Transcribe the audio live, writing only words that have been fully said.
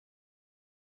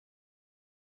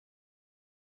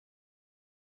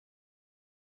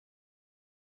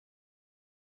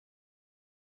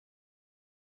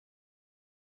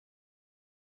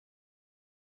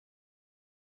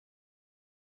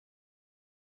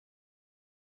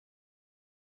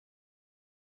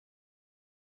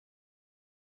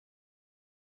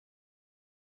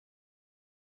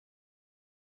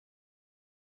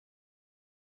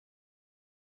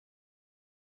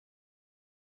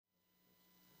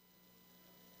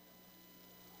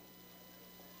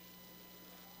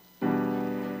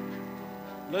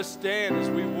Let's stand as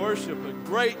we worship a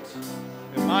great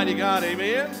and mighty God.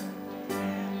 Amen.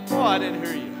 Oh, I didn't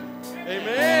hear you.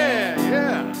 Amen.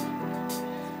 Yeah.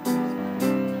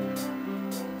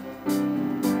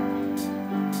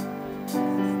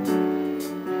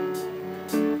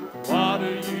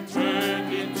 Water you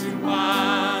turned into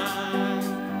wine.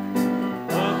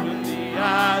 Open the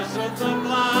eyes of the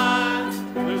blind.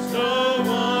 There's no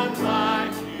one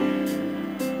like you.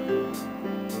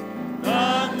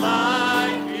 None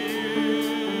like you.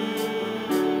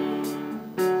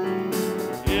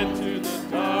 Into the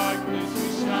darkness we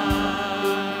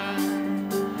shine.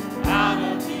 Out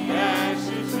of the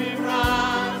ashes we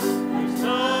rise. There's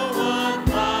no one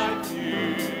like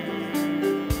you.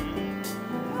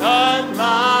 None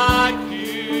like you.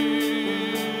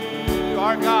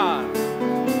 Our God.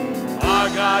 Our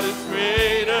God is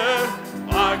greater.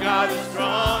 Our God is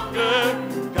stronger.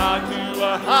 God, you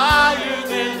are higher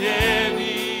than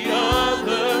any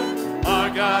other. Our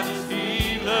God is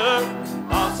healer.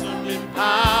 Awesome in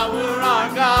power. Our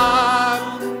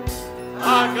God.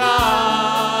 Our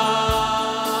God.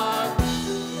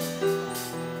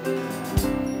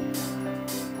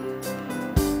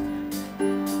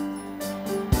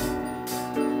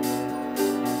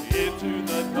 Into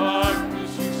the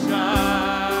darkness you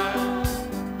shine.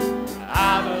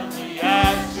 Out of the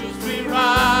ashes we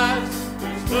rise.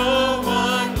 There's no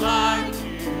one like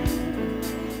you.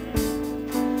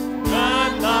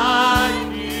 None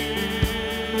like you.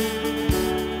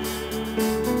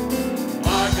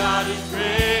 Our God is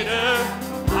greater.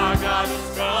 Our God is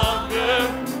stronger.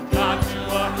 God, you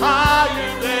are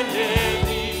higher than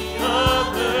any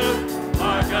other.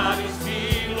 Our God is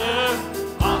healer.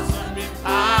 Awesome in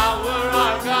power.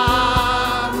 Our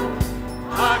God.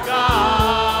 Our God.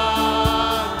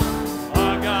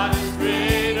 Our God is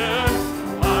greater.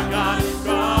 Our God is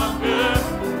stronger.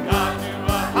 God, you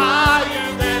are higher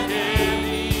than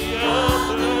any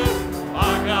other.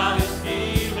 Our God is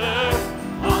healer.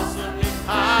 Awesome in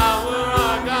power.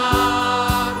 Our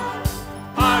God.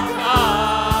 Our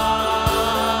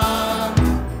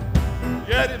God.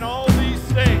 Yet in all these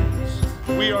things,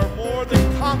 we are more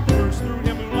than conquerors through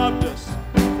him who loved us.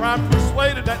 For I'm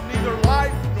persuaded that neither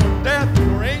life, nor death,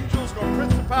 nor angels, nor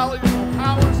principalities, nor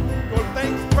powers, nor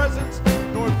things present,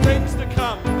 nor things to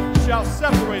come shall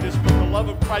separate us from the love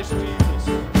of Christ Jesus.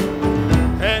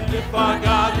 And if our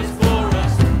God is for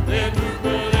us, then who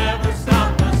could ever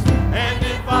stop us? And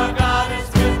if our God is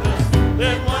with us,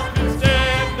 then what can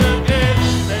stand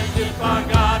against? And if our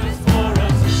God is for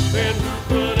us, then who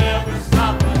could ever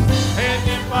stop us? And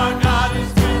if our God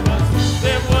is with us,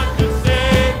 then what can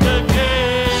stand against?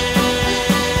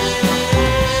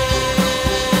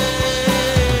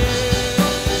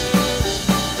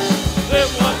 Then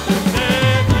what can stand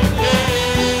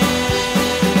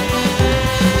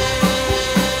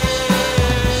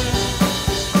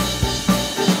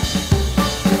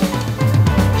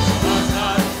Our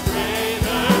God is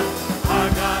greater. Our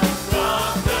God is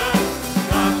stronger.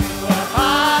 God, you are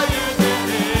higher than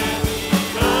any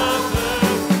other.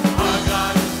 Our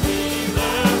God is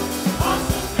healer.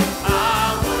 Awesome in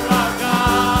power. Our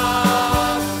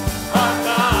God. Our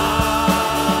God.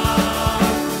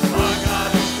 Our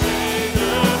God is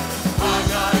greater. Our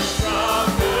God is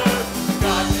stronger.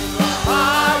 God, you are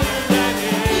higher than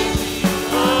any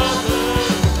other.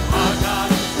 Our God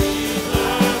is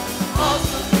healer.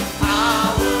 Awesome in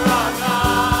power. Our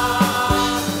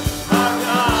God. Our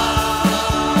God.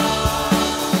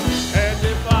 And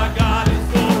if our God is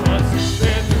for us,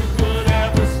 then who could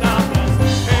ever stop us?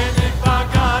 And if our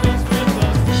God is with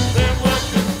us, then what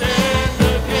can stand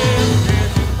against?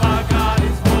 And if our God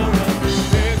is for us,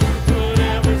 then who could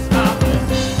ever stop us?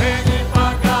 And if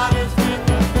our God is with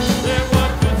us, then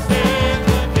what can stand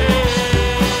against?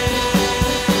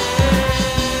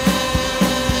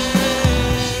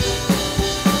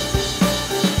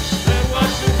 Then what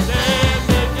can stand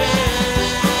against?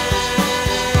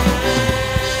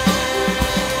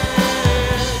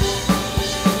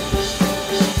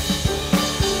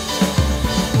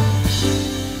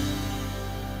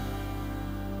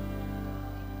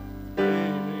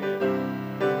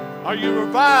 Are you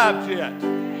revived yet?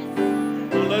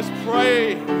 Well, let's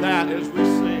pray that as we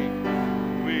sing.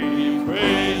 We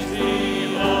praise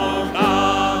thee, O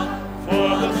God, for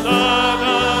the Son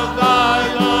of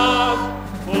thy love,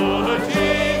 for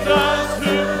Jesus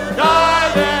who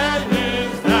died and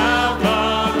is now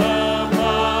God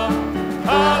above.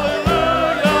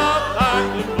 Hallelujah,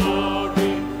 thine the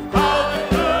glory.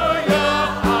 Hallelujah,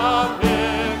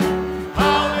 amen.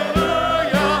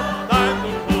 Hallelujah, thine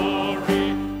the glory.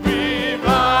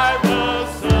 Revive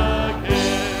us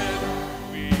again.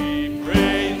 We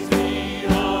praise thee, O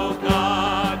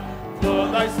God.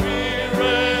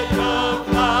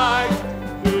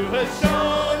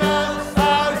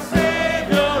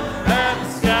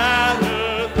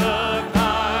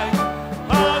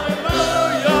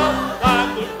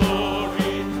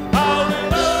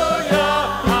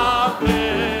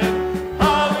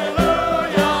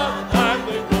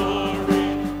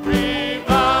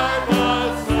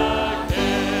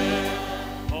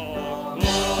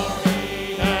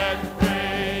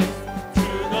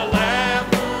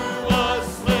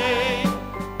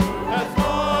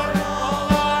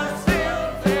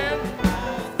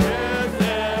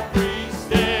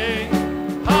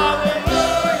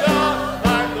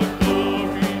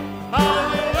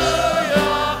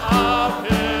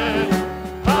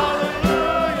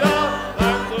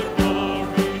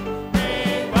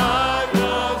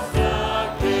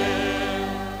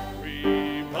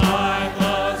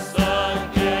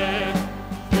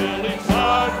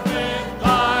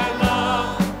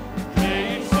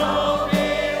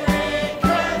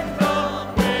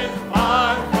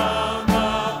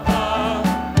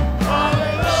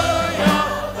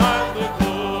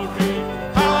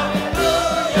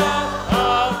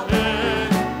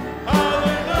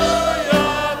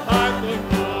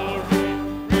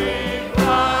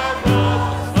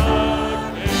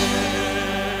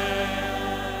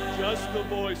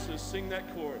 voices sing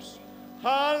that chorus.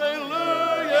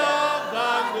 Hallelujah,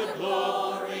 thine the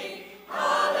glory.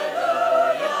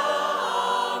 Hallelujah,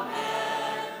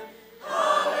 amen.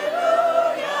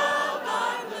 Hallelujah,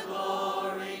 thine the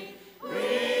glory.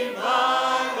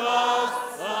 Revive us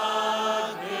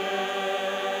again.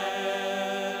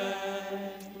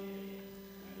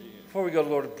 Before we go to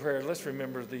Lord in prayer, let's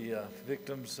remember the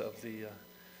victims of the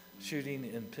shooting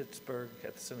in Pittsburgh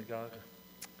at the synagogue.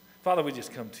 Father, we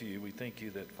just come to you. We thank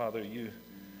you that, Father, you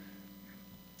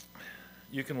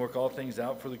can work all things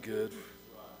out for the good.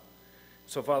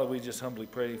 So, Father, we just humbly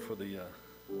pray for the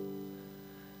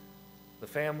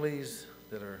families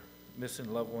that are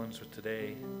missing loved ones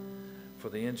today, for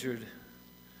the injured.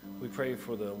 We pray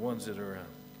for the ones that are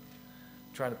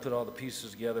trying to put all the pieces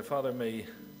together. Father, may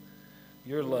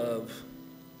your love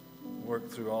work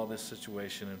through all this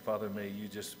situation, and Father, may you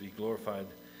just be glorified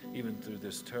even through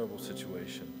this terrible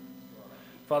situation.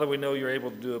 Father, we know you're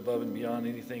able to do above and beyond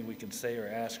anything we can say or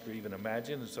ask or even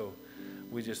imagine, and so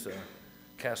we just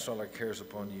cast all our cares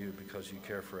upon you because you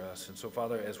care for us. And so,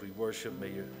 Father, as we worship,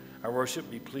 may our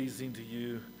worship be pleasing to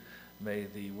you. May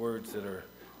the words that are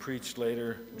preached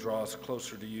later draw us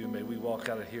closer to you. May we walk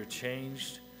out of here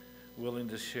changed, willing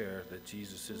to share that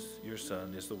Jesus is your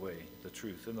Son, is the way, the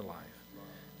truth, and the life.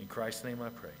 In Christ's name I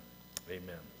pray.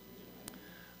 Amen.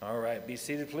 All right, be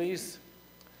seated, please.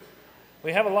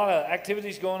 We have a lot of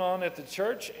activities going on at the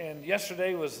church, and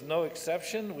yesterday was no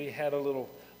exception. We had a little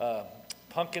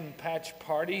pumpkin patch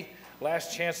party.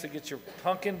 Last chance to get your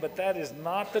pumpkin, but that is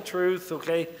not the truth,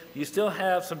 okay? You still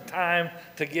have some time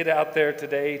to get out there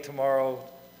today, tomorrow,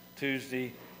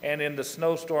 Tuesday, and in the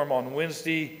snowstorm on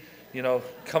Wednesday,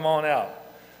 come on out.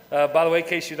 By the way, in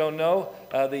case you don't know,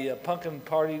 the pumpkin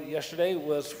party yesterday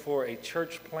was for a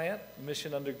church plant,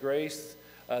 Mission Under Grace.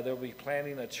 They'll be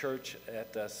planting a church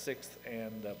at 6th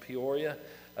and Peoria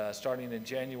starting in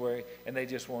January, and they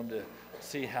just wanted to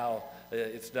see how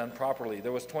it's done properly.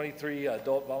 There was 23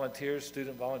 adult volunteers,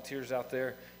 student volunteers out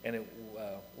there, and it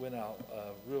went out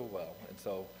real well. And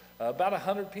so about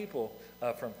 100 people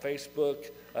from Facebook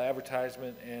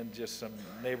advertisement and just some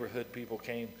neighborhood people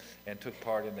came and took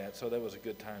part in that. So that was a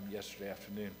good time yesterday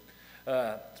afternoon.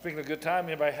 Speaking of good time,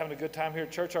 anybody having a good time here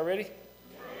at church already?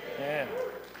 Yeah.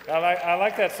 I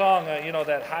like that song,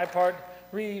 that high part,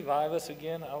 revive us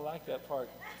again. I like that part.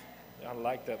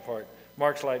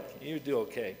 Mark's like, you do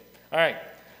okay. All right.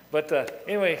 But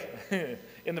anyway,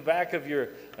 in the back of your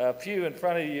pew in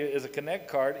front of you is a Connect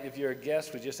card. If you're a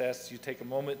guest, we just ask you take a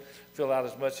moment, fill out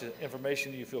as much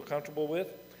information you feel comfortable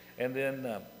with, and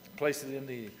then place it in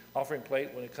the offering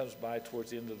plate when it comes by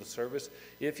towards the end of the service.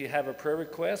 If you have a prayer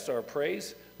request or a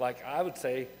praise, like I would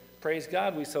say, praise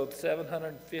God, we sold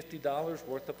 $750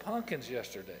 worth of pumpkins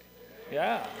yesterday.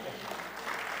 Yeah.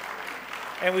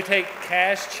 And we take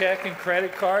cash, check, and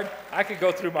credit card. I could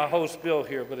go through my whole spiel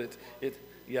here, but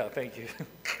yeah, thank you.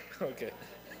 Okay.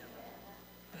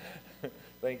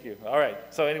 Thank you. All right.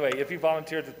 So anyway, if you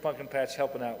volunteered at the Pumpkin Patch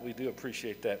helping out, we do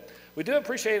appreciate that. We do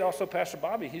appreciate also Pastor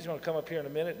Bobby. He's going to come up here in a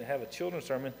minute and have a children's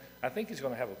sermon. I think he's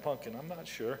going to have a pumpkin. I'm not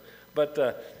sure.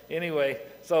 But anyway,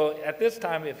 so at this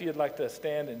time, if you'd like to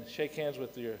stand and shake hands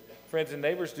with your friends and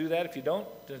neighbors, do that. If you don't,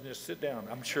 then just sit down.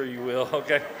 I'm sure you will,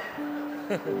 okay?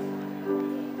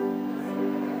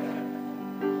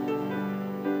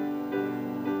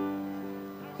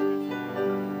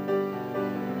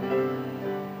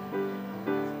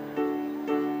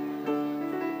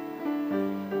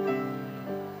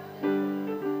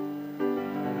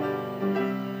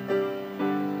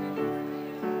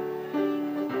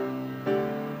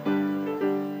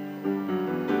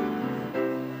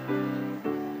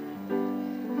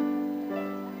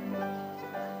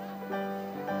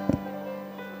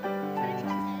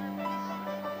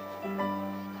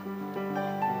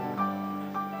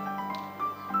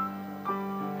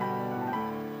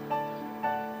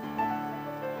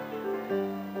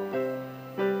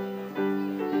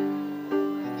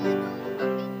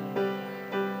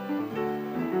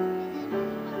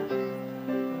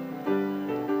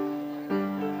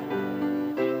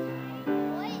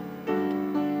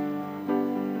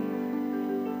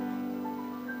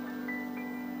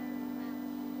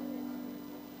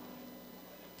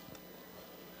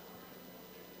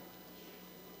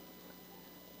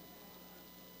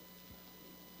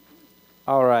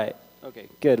 All right. Okay,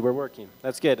 good. We're working.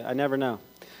 That's good. I never know.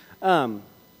 How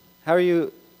are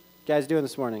you guys doing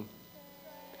this morning?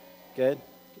 Good?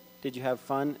 Did you have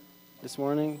fun this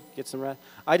morning? Get some rest?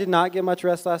 I did not get much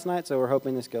rest last night, so we're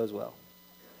hoping this goes well.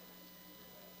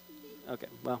 Okay,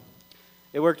 well,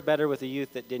 it worked better with the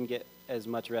youth that didn't get as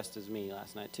much rest as me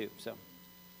last night, too. So,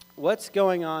 what's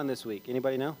going on this week?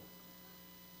 Anybody know?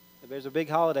 There's a big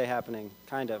holiday happening,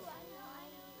 kind of.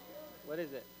 What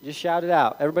is it? Just shout it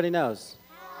out. Everybody knows.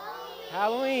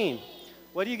 Halloween.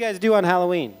 What do you guys do on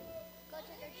Halloween? Go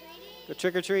trick-or-treating. Go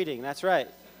trick-or-treating. That's right.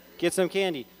 Get some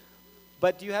candy.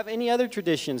 But do you have any other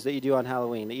traditions that you do on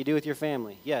Halloween, that you do with your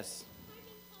family? Yes.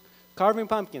 Carving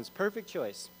pumpkins. Perfect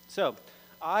choice. So,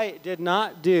 I did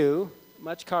not do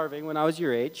much carving when I was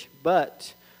your age,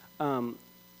 but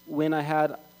when I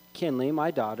had Kinley,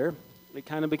 my daughter, it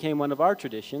kind of became one of our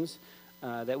traditions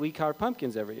that we carve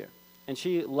pumpkins every year. And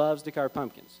she loves to carve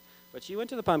pumpkins. But she went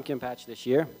to the pumpkin patch this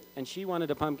year, and she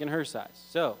wanted a pumpkin her size.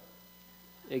 So,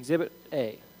 Exhibit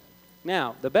A.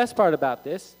 Now, the best part about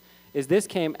this is this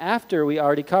came after we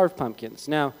already carved pumpkins.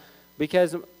 Now,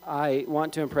 because I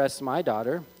want to impress my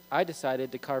daughter, I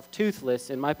decided to carve Toothless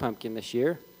in my pumpkin this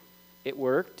year. It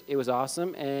worked. It was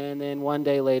awesome. And then one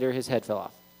day later, his head fell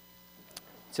off.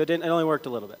 So it only worked a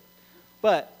little bit.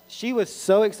 But she was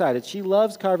so excited. She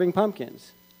loves carving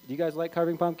pumpkins. Do you guys like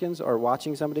carving pumpkins or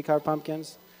watching somebody carve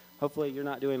pumpkins? Hopefully you're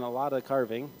not doing a lot of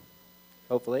carving.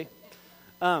 Hopefully.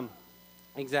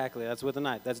 Exactly. That's with a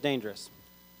knife. That's dangerous,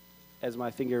 as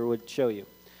my finger would show you.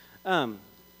 I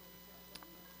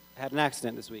had an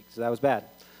accident this week, so that was bad.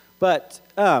 But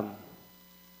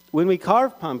when we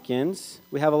carve pumpkins,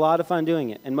 we have a lot of fun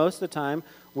doing it. And most of the time,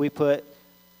 we put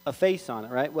a face on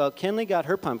it, right? Well, Kinley got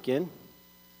her pumpkin,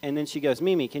 and then she goes,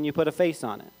 Mimi, can you put a face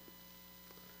on it?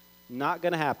 Not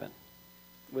going to happen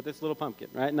with this little pumpkin,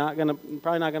 right?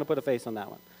 Probably not going to put a face on that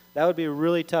one. That would be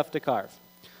really tough to carve.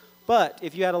 But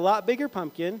if you had a lot bigger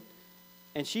pumpkin,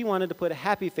 and she wanted to put a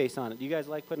happy face on it. Do you guys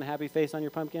like putting a happy face on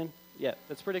your pumpkin? Yeah,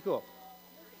 that's pretty cool.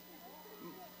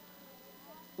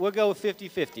 We'll go with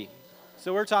 50-50.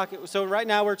 So right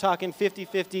now we're talking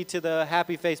 50-50 to the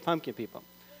happy face pumpkin people.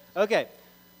 Okay.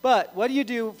 But what do you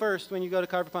do first when you go to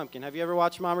carve a pumpkin? Have you ever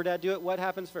watched Mom or Dad do it? What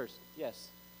happens first? Yes.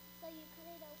 So you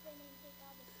cut it open and take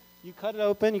all the stuff. You cut it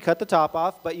open, you cut the top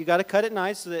off, but you got to cut it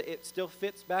nice so that it still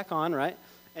fits back on, right?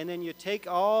 And then you take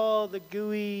all the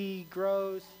gooey,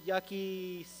 gross,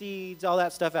 yucky seeds, all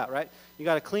that stuff out, right? You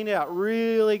got to clean it out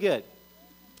really good.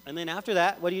 And then after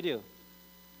that, what do you do?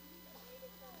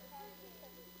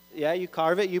 Yeah, you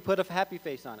carve it, you put a happy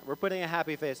face on it. We're putting a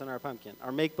happy face on our pumpkin,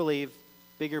 our make-believe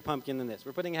bigger pumpkin than this.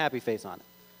 We're putting a happy face on it,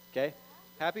 okay?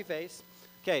 Happy face.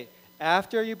 Okay,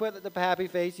 after you put the happy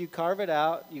face, you carve it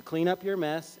out, you clean up your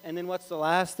mess, and then what's the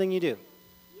last thing you do?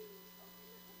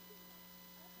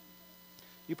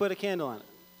 You put a candle on it.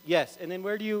 Yes, and then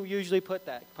where do you usually put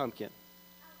that pumpkin?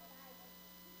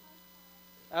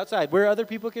 Outside, where other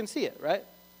people can see it, right?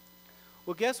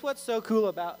 Well, guess what's so cool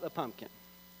about the pumpkin?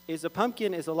 Is the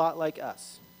pumpkin is a lot like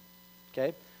us,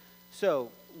 okay? So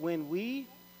when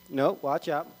watch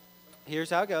out. Here's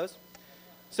how it goes.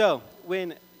 So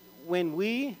when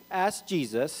we ask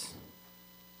Jesus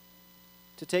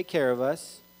to take care of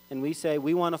us and we say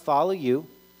we want to follow you,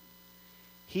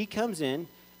 he comes in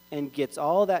and gets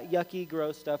all that yucky,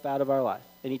 gross stuff out of our life.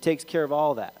 And he takes care of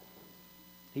all that.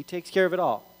 He takes care of it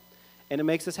all. And it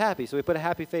makes us happy. So we put a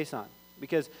happy face on.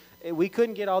 Because we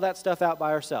couldn't get all that stuff out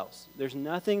by ourselves. There's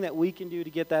nothing that we can do to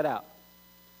get that out.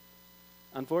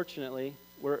 Unfortunately,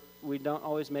 we don't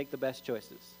always make the best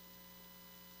choices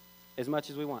as much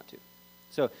as we want to.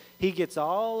 So he gets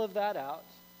all of that out,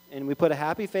 and we put a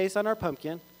happy face on our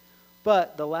pumpkin.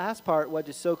 But the last part, what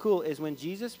is so cool, is when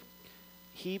Jesus,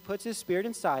 he puts his spirit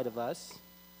inside of us,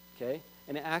 okay,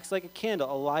 and it acts like a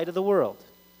candle, a light of the world,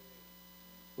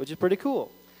 which is pretty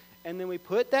cool. And then we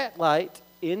put that light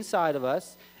inside of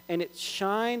us, and it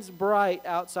shines bright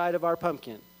outside of our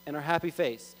pumpkin and our happy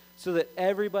face so that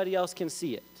everybody else can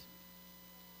see it.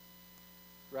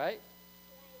 Right?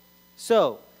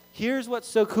 So, here's what's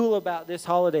so cool about this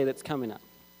holiday that's coming up.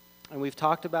 And we've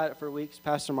talked about it for weeks.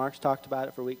 Pastor Mark's talked about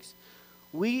it for weeks.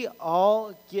 We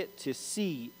all get to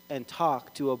see and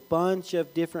talk to a bunch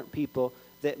of different people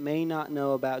that may not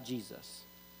know about Jesus.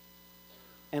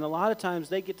 And a lot of times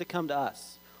they get to come to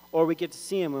us, or we get to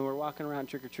see them when we're walking around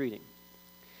trick-or-treating.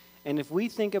 And if we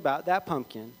think about that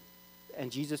pumpkin,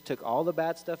 and Jesus took all the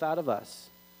bad stuff out of us,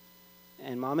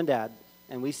 and Mom and Dad,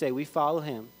 and we say we follow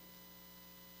him,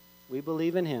 we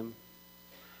believe in him,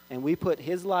 and we put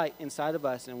his light inside of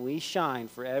us, and we shine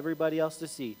for everybody else to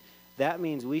see, that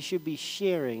means we should be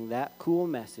sharing that cool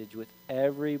message with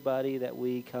everybody that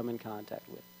we come in contact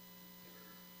with.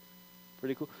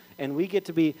 Pretty cool. And we get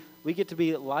to be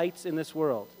lights in this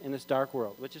world, in this dark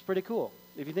world, which is pretty cool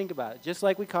if you think about it. Just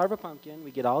like we carve a pumpkin,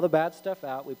 we get all the bad stuff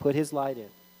out, we put his light in.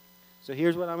 So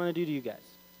here's what I'm going to do to you guys.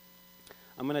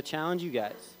 I'm going to challenge you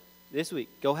guys this week.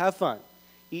 Go have fun.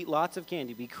 Eat lots of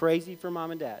candy. Be crazy for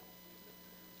Mom and Dad.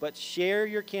 But share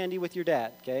your candy with your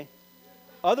dad, okay?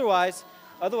 Otherwise,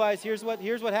 Otherwise, here's what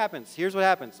happens. Here's what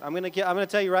happens. I'm gonna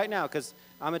tell you right now because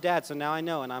I'm a dad, so now I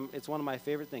know, and it's one of my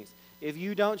favorite things. If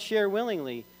you don't share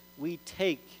willingly, we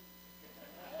take.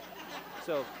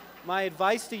 So my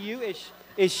advice to you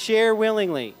is share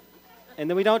willingly, and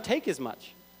then we don't take as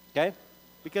much, okay?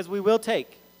 Because we will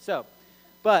take. So,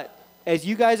 but as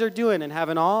you guys are doing and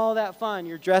having all that fun,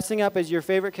 you're dressing up as your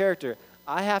favorite character.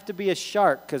 I have to be a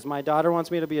shark because my daughter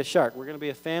wants me to be a shark. We're going to be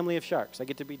a family of sharks. I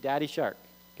get to be Daddy Shark,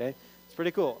 okay? It's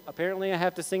pretty cool. Apparently, I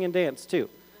have to sing and dance too,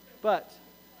 but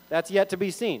that's yet to be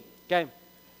seen, okay?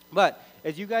 But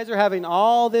as you guys are having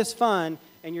all this fun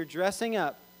and you're dressing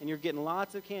up and you're getting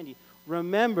lots of candy,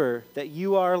 remember that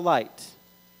you are light,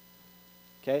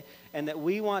 okay? And that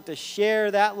we want to share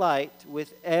that light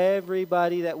with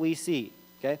everybody that we see,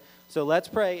 okay? So let's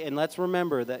pray and let's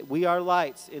remember that we are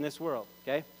lights in this world,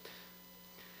 okay?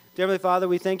 Dear Heavenly Father,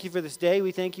 we thank you for this day.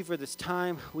 We thank you for this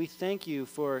time. We thank you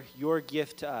for your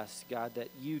gift to us, God, that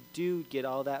you do get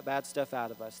all that bad stuff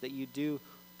out of us, that you do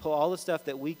pull all the stuff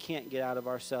that we can't get out of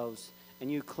ourselves,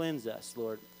 and you cleanse us,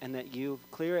 Lord, and that you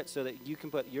clear it so that you can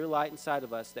put your light inside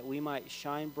of us, that we might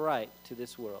shine bright to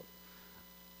this world.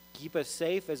 Keep us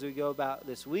safe as we go about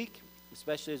this week,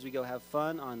 especially as we go have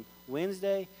fun on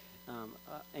Wednesday,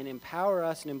 and empower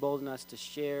us and embolden us to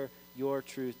share your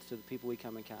truth to the people we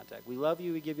come in contact. We love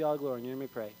you. We give you all glory. In your name we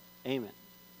pray. Amen.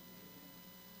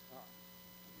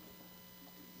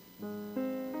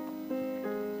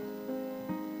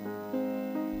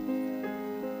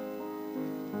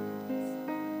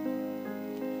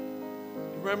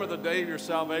 Remember the day of your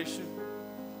salvation?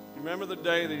 Remember the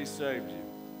day that he saved you?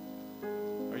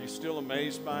 Are you still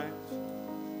amazed by it?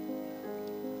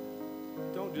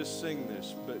 Don't just sing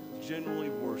this, but genuinely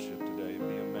worship today and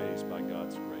be amazed by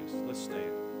God's grace. Let's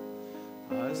stand.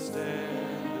 I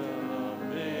stand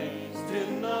amazed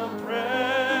in the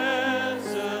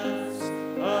presence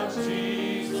of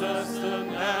Jesus the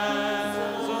Nazarene,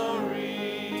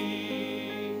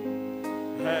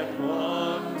 and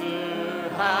wonder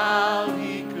how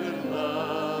he could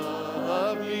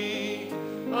love me,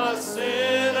 a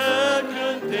sinner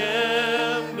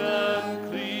condemned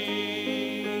unclean,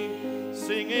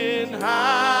 singing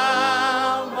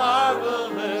how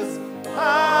marvelous,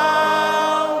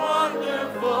 how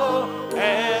wonderful,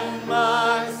 and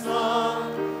my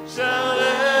song shall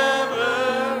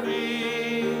ever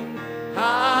be.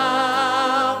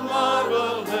 How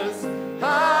marvelous,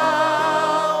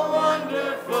 how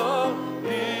wonderful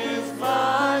is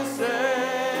my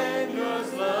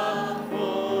Savior's love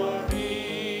for me.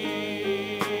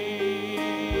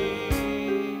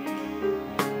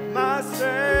 My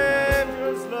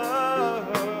Savior's love.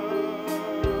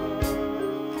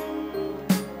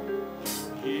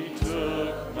 He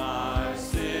took my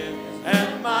sin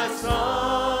and my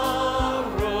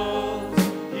sorrows.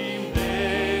 He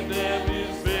made them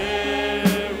his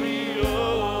very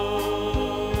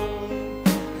own.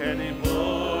 And he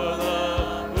bore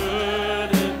the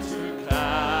burden to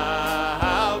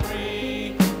Calvary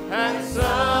and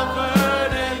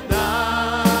suffered and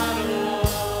died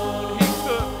alone.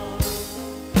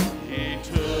 He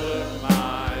took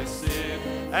my sin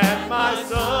and my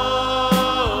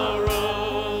sorrows.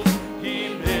 He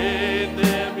made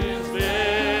them his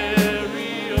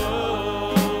very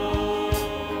own.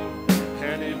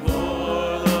 And he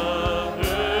bore the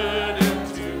burden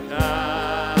to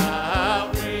Calvary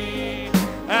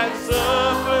and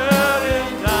suffered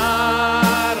and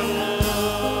died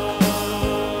alone.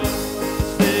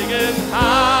 Singing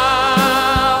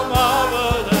how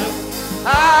marvelous,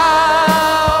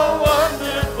 how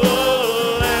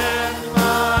wonderful, and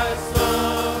my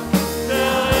song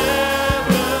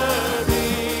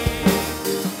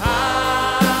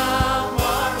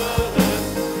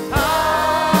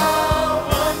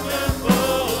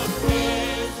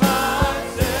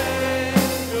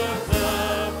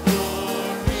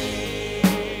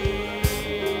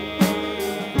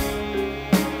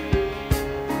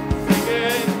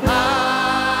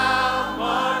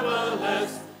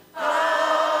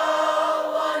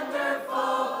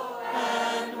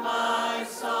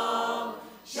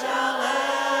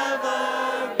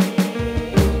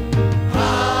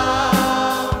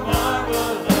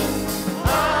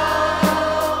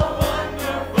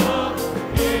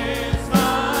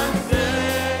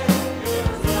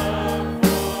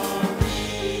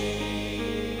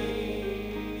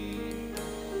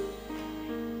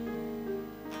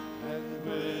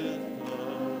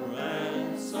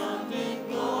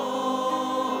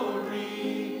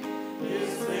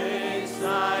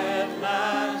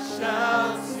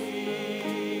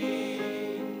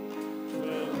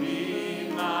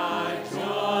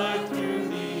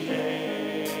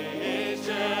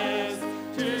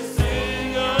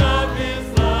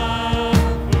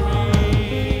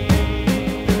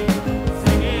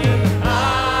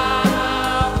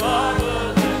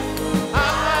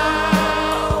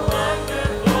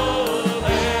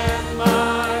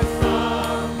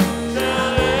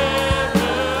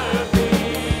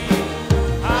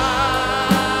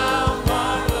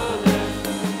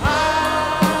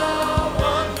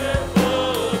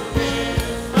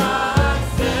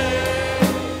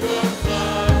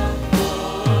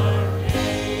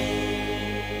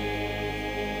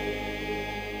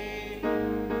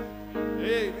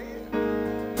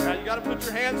got to put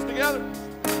your hands together.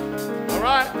 All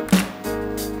right.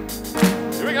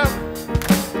 Here we go.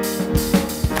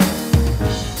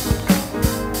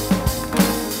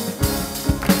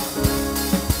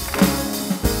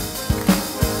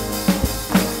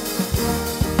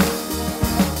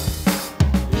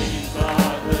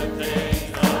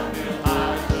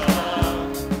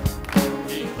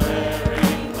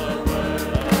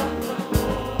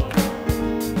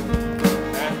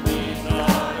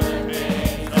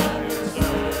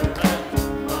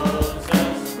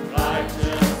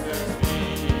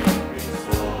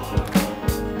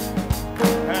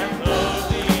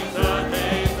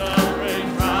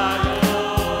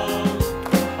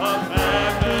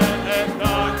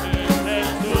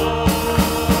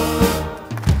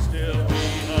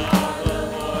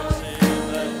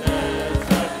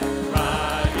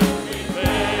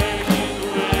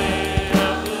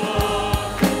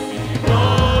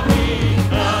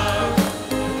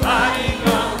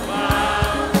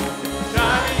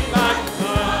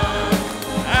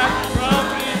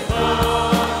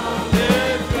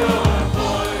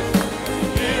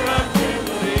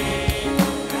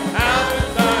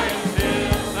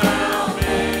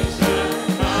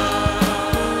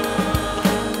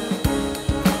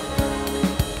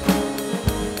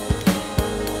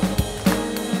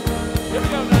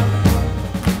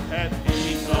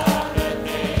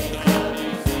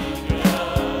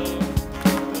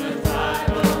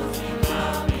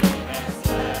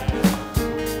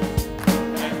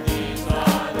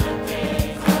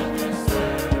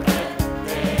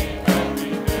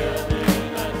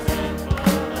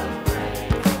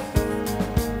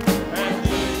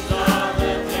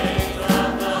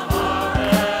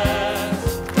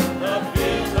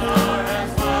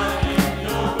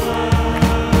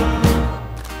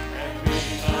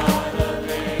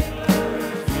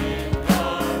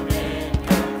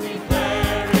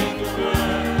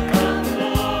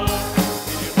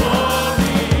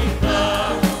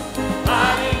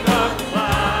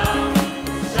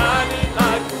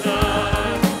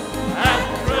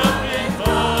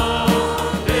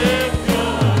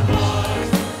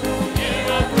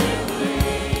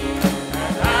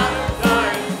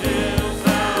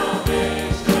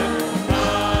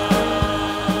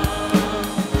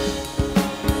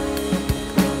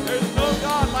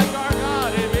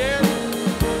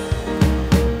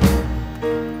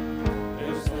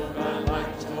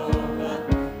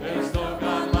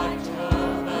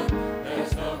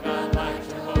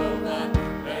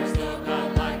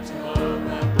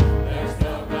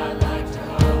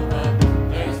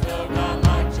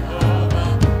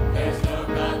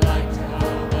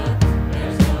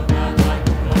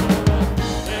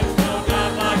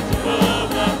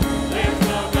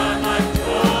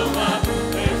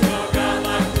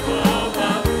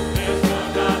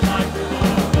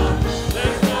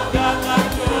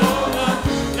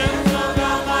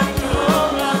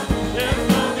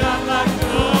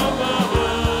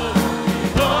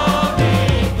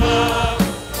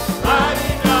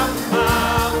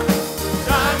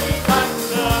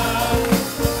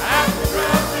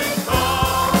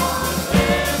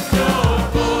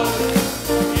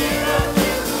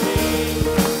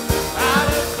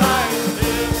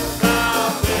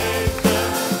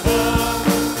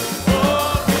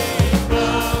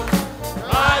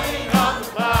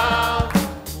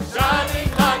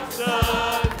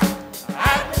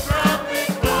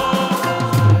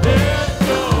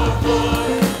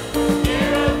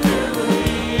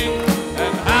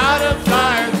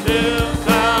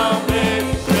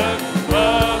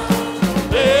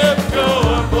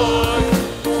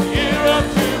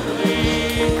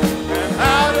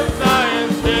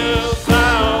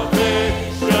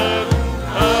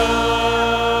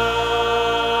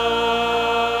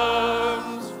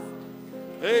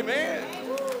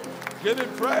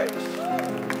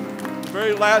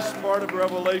 Last part of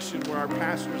Revelation where our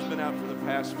pastor's been out for the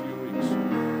past few weeks.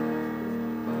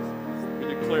 We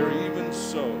declare, even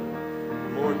so,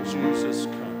 Lord Jesus,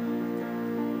 come.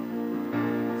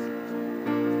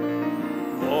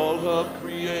 All of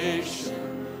creation,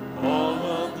 all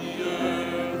of the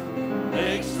earth,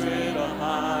 make straight a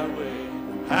highway,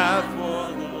 path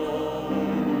for the Lord.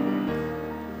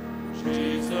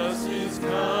 Jesus is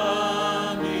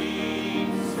coming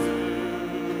soon.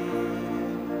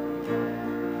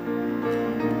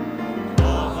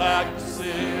 Call back the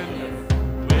sinner,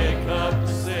 wake up the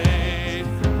saint,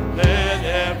 let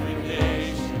every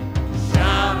nation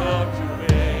shout out your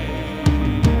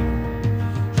name.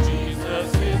 Jesus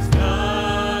is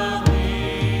coming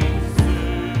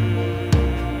soon.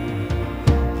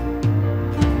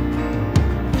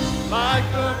 Like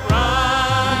a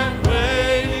bride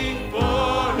waiting for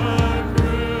her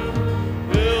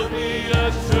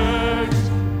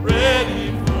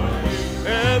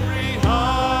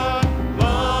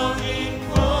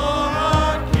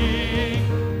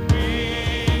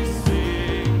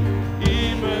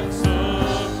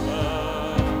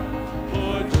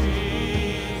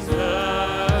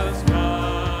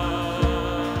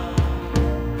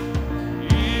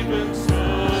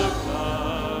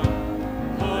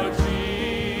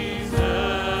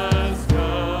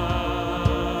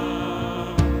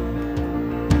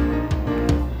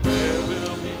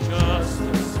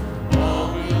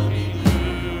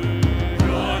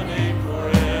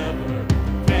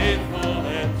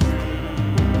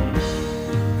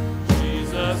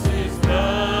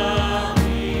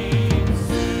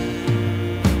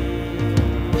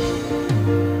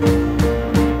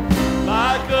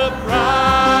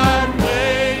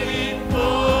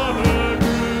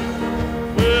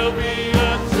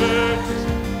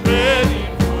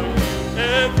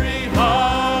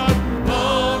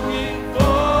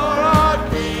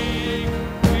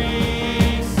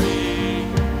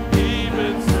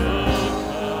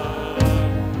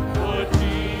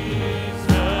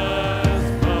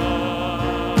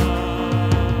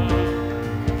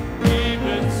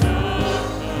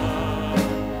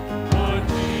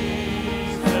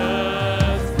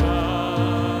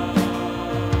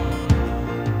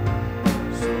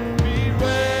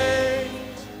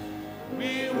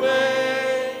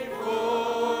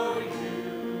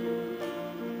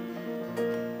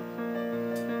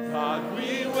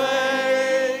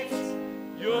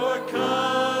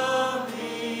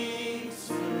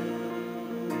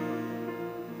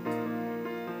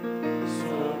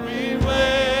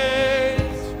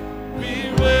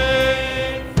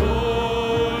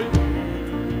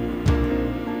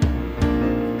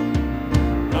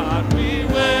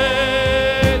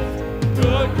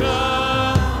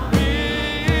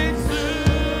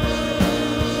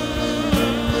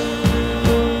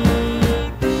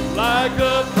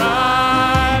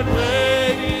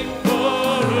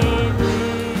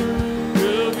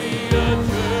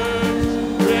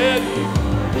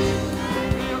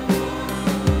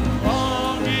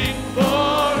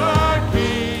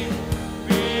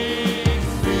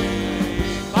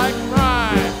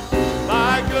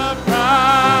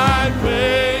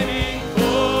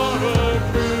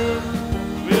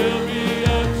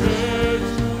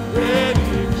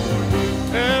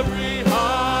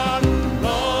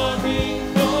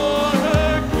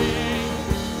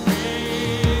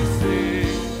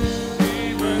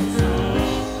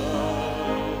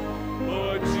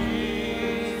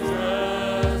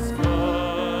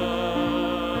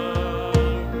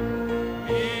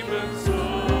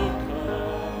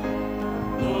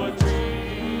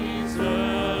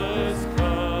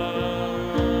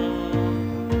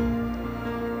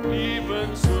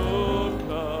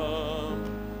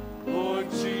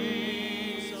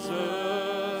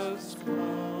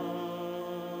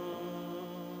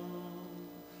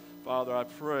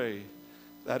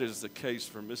that is the case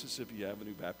for Mississippi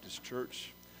Avenue Baptist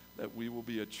Church, that we will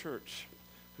be a church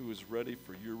who is ready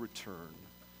for your return.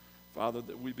 Father,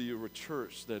 that we be a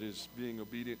church that is being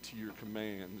obedient to your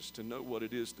commands, to know what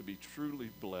it is to be truly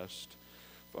blessed.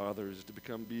 Father, is to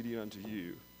become obedient unto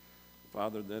you.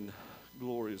 Father, then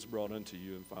glory is brought unto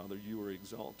you, and Father, you are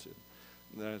exalted.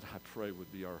 And that, I pray,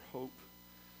 would be our hope.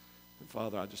 And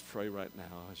Father, I just pray right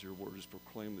now, as your word is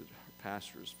proclaimed, that our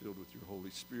pastor is filled with your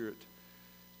Holy Spirit.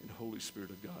 And Holy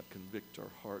Spirit of God, convict our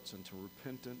hearts unto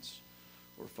repentance.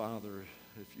 Or Father,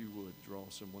 if you would draw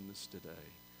someone this today,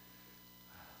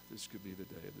 this could be the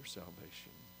day of their salvation.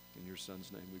 In your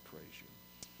Son's name we praise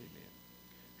you.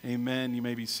 Amen. Amen. You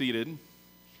may be seated.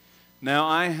 Now,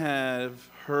 I have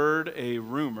heard a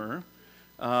rumor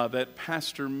that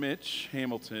Pastor Mitch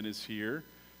Hamilton is here.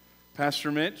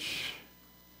 Pastor Mitch,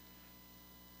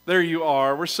 there you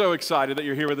are. We're so excited that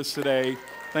you're here with us today.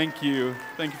 Thank you.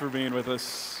 Thank you for being with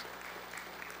us.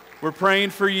 We're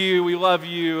praying for you. We love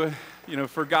you,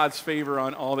 for God's favor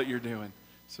on all that you're doing.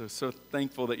 So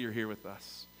thankful that you're here with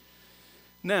us.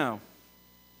 Now,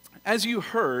 as you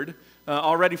heard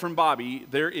already from Bobby,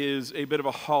 there is a bit of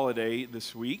a holiday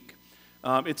this week.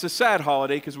 It's a sad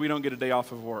holiday because we don't get a day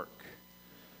off of work,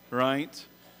 right?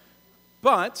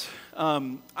 But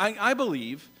I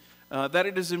believe that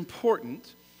it is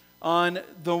important on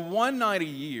the one night a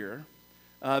year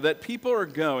that people are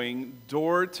going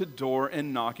door to door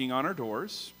and knocking on our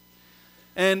doors,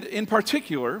 and in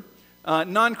particular,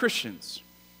 non-Christians,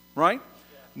 right?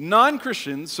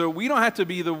 Non-Christians, so we don't have to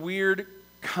be the weird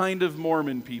kind of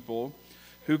Mormon people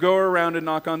who go around and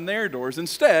knock on their doors.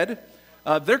 Instead,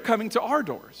 they're coming to our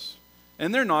doors,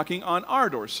 and they're knocking on our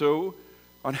doors. So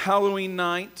on Halloween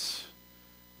night,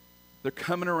 they're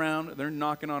coming around, they're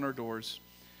knocking on our doors,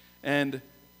 and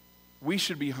we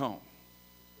should be home,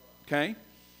 okay?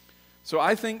 So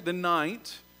I think the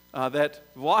night that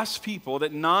lost people,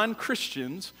 that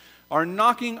non-Christians are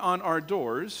knocking on our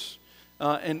doors,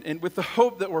 and with the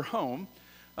hope that we're home,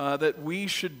 that we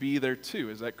should be there too.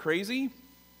 Is that crazy?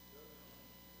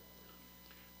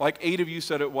 Like 8 of you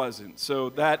said it wasn't. So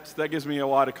that gives me a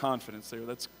lot of confidence there.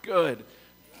 That's good.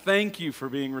 Thank you for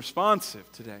being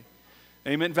responsive today.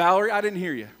 Amen. Valerie, I didn't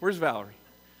hear you. Where's Valerie?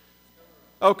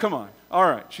 Oh, come on. All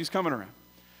right, she's coming around.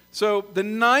 So the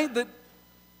night that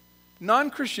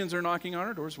non-Christians are knocking on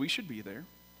our doors, we should be there.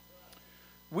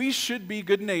 We should be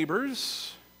good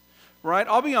neighbors, right?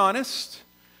 I'll be honest,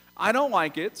 I don't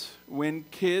like it when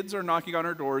kids are knocking on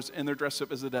our doors and they're dressed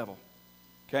up as the devil,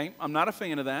 okay? I'm not a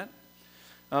fan of that.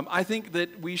 I think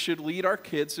that we should lead our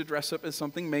kids to dress up as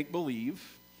something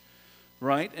make-believe,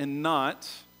 right? And not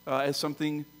as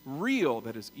something real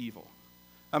that is evil.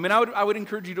 I mean, I would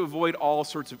encourage you to avoid all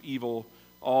sorts of evil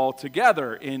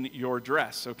altogether in your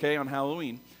dress, okay, on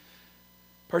Halloween.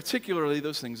 Particularly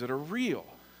those things that are real.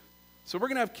 So we're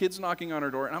going to have kids knocking on our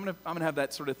door, and I'm going to have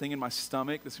that sort of thing in my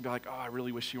stomach that's going to be like, oh, I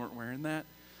really wish you weren't wearing that.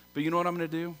 But you know what I'm going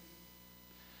to do?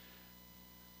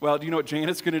 Well, do you know what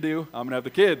Janet's going to do? I'm going to have the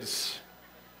kids.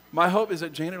 My hope is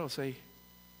that Janet will say,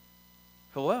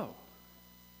 hello,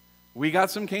 we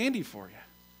got some candy for you.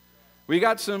 We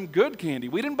got some good candy.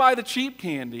 We didn't buy the cheap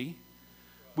candy.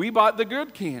 We bought the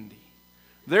good candy.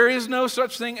 There is no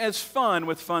such thing as fun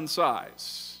with fun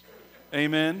size.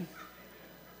 Amen?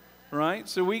 Right?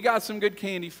 So we got some good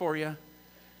candy for you,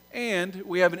 and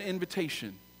we have an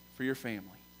invitation for your family.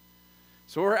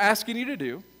 So what we're asking you to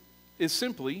do is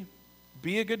simply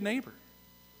be a good neighbor.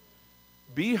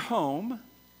 Be home,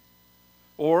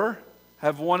 or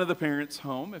have one of the parents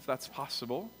home if that's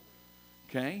possible.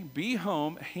 Okay? Be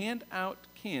home, hand out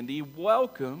candy,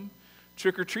 welcome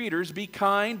trick-or-treaters, be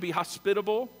kind, be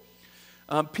hospitable.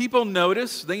 People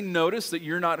notice that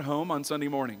you're not home on Sunday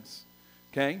mornings.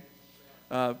 Okay?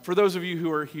 For those of you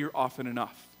who are here often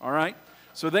enough, all right?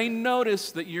 So they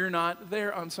notice that you're not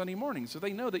there on Sunday morning. So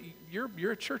they know that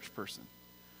you're a church person,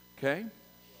 okay?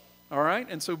 All right?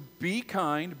 And so be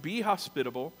kind, be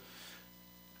hospitable,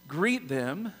 greet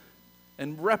them,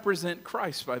 and represent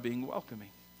Christ by being welcoming.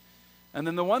 And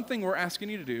then the one thing we're asking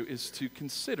you to do is to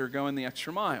consider going the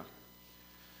extra mile.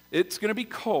 It's going to be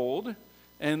cold,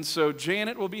 and so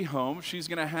Janet will be home. She's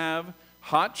going to have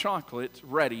hot chocolate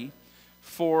ready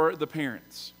for the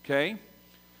parents, okay?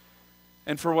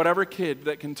 And for whatever kid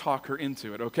that can talk her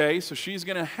into it, okay? So she's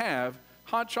going to have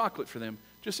hot chocolate for them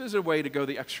just as a way to go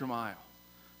the extra mile,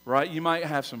 right? You might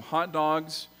have some hot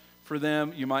dogs for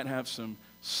them. You might have some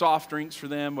soft drinks for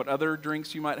them. What other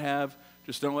drinks you might have,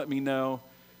 just don't let me know.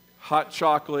 Hot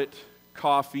chocolate,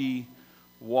 coffee,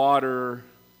 water,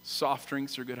 soft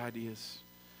drinks are good ideas,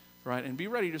 right? And be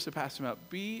ready just to pass them out.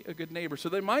 Be a good neighbor. So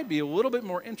they might be a little bit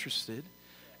more interested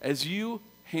as you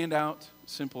hand out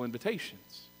simple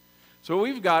invitations. So what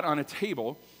we've got on a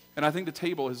table, and I think the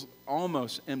table is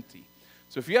almost empty.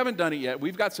 So if you haven't done it yet,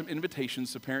 we've got some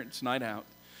invitations to Parents' Night Out.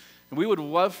 And we would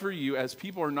love for you, as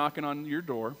people are knocking on your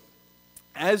door,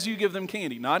 as you give them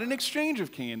candy, not an exchange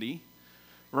of candy,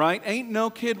 right? Ain't no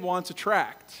kid wants a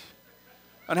tract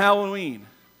on Halloween.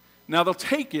 Now, they'll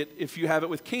take it if you have it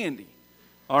with candy,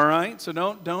 all right? So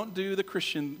don't do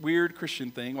the weird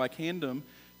Christian thing, like hand them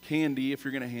candy if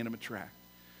you're going to hand them a tract.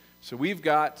 So we've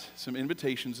got some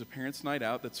invitations to Parents' Night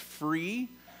Out that's free,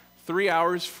 3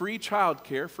 hours free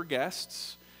childcare for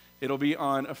guests. It'll be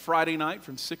on a Friday night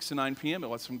from 6 to 9 p.m. It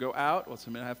lets them go out, lets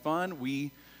them have fun.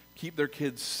 We keep their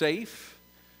kids safe,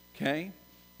 okay?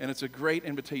 And it's a great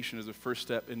invitation as a first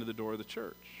step into the door of the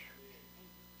church.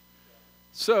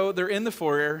 So they're in the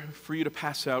foyer for you to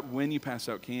pass out when you pass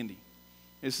out candy.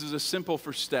 This is a simple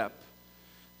first step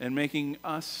in making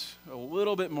us a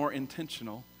little bit more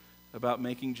intentional about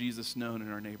making Jesus known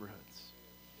in our neighborhoods.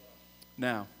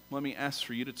 Now, let me ask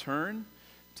for you to turn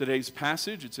today's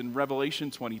passage. It's in Revelation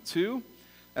 22.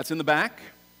 That's in the back,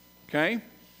 okay?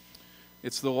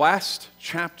 It's the last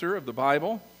chapter of the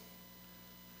Bible.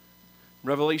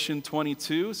 Revelation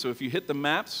 22. So if you hit the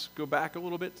maps, go back a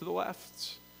little bit to the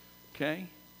left, okay?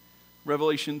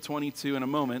 Revelation 22 in a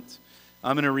moment.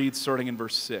 I'm going to read starting in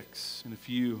verse 6. And if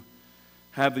you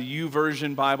have the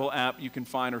YouVersion Bible app, you can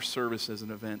find our service as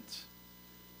an event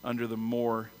under the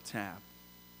More tab.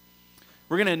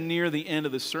 We're going to near the end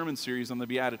of the sermon series on the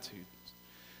Beatitudes.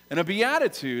 And a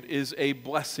beatitude is a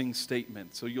blessing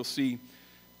statement. So you'll see,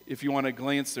 if you want to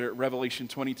glance there at Revelation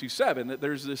 22:7, that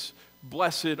there's this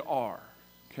blessed are,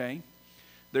 okay?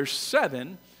 There's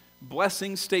 7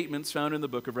 blessing statements found in the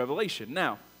book of Revelation.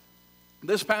 Now,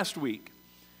 this past week,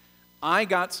 I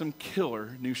got some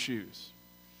killer new shoes,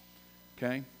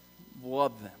 okay?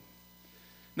 Love them.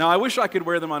 Now, I wish I could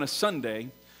wear them on a Sunday,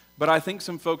 but I think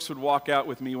some folks would walk out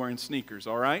with me wearing sneakers,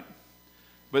 all right?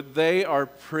 But they are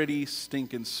pretty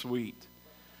stinking sweet.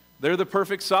 They're the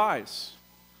perfect size.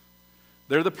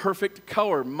 They're the perfect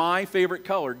color, my favorite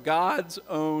color, God's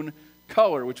own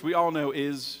color, which we all know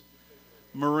is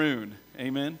maroon.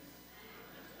 Amen?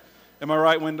 Am I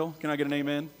right, Wendell? Can I get an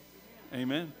amen?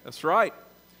 Amen. That's right.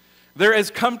 They're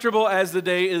as comfortable as the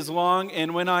day is long,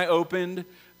 and when I opened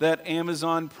that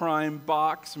Amazon Prime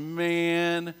box,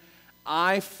 man,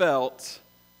 I felt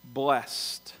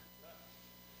blessed.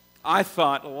 I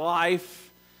thought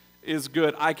life is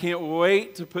good. I can't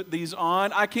wait to put these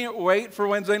on. I can't wait for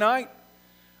Wednesday night.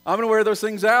 I'm going to wear those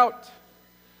things out,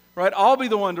 right? I'll be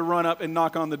the one to run up and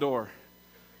knock on the door,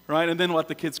 right? And then let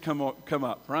the kids come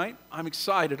up, right? I'm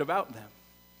excited about them.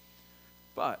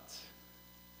 But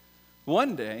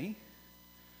one day,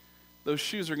 those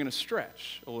shoes are going to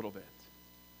stretch a little bit.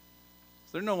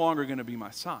 So they're no longer going to be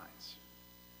my size.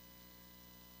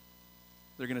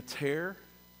 They're going to tear.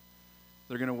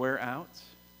 They're going to wear out.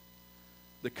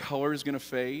 The color is going to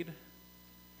fade.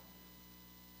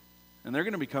 And they're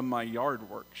going to become my yard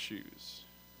work shoes.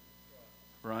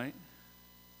 Right?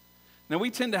 Now, we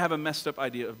tend to have a messed up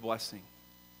idea of blessing.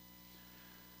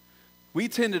 We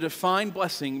tend to define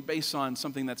blessing based on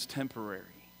something that's temporary,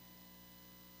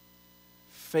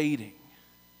 fading,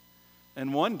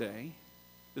 and one day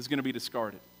is going to be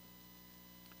discarded.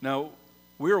 Now,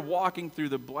 we're walking through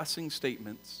the blessing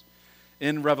statements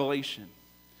in Revelation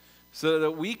so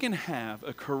that we can have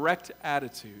a correct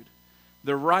attitude,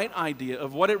 the right idea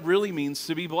of what it really means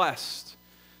to be blessed.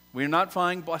 We're not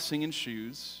finding blessing in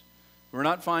shoes. We're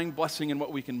not finding blessing in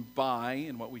what we can buy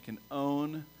and what we can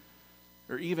own,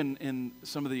 or even in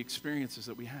some of the experiences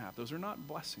that we have. Those are not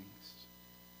blessings.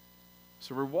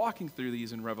 So we're walking through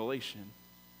these in Revelation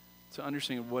to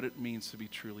understand what it means to be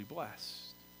truly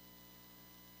blessed.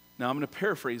 Now I'm going to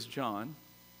paraphrase John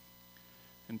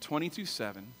in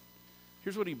 22:7.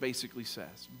 Here's what he basically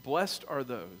says. Blessed are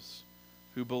those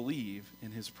who believe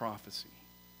in his prophecy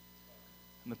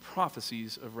and the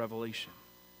prophecies of Revelation.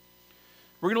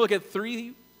 We're going to look at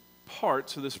 3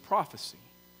 parts of this prophecy.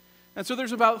 And so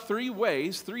there's about 3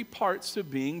 ways, 3 parts to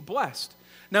being blessed.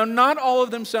 Now, not all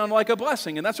of them sound like a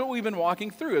blessing, and that's what we've been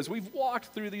walking through. As we've walked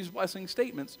through these blessing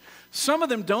statements, some of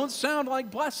them don't sound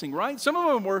like blessing, right? Some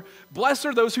of them were, blessed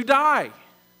are those who die.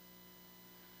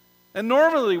 And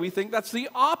normally we think that's the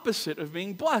opposite of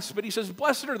being blessed, but he says,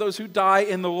 blessed are those who die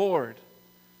in the Lord.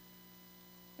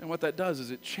 And what that does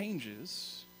is it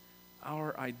changes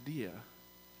our idea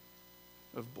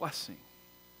of blessing.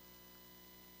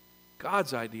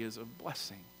 God's ideas of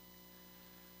blessing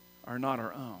are not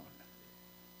our own.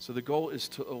 So the goal is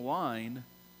to align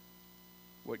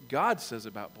what God says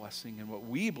about blessing and what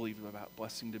we believe about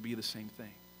blessing to be the same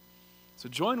thing. So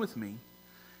join with me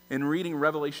in reading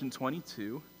Revelation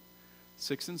 22,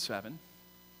 6 and 7.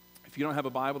 If you don't have a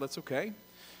Bible, that's okay.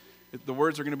 The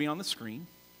words are going to be on the screen.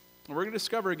 And we're going to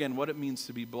discover again what it means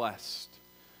to be blessed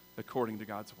according to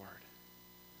God's word.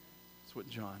 That's what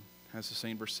John has to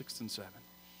say in verse 6 and 7.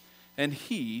 And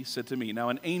he said to me, now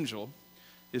an angel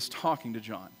is talking to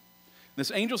John.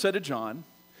 This angel said to John,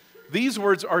 these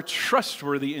words are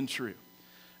trustworthy and true.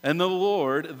 And the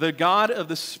Lord, the God of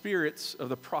the spirits of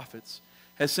the prophets,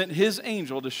 has sent his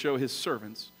angel to show his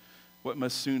servants what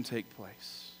must soon take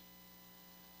place.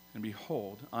 And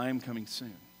behold, I am coming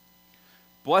soon.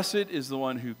 Blessed is the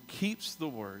one who keeps the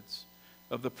words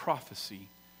of the prophecy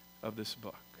of this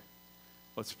book.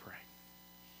 Let's pray.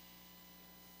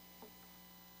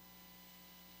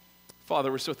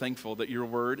 Father, we're so thankful that your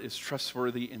word is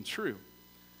trustworthy and true.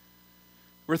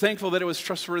 We're thankful that it was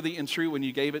trustworthy and true when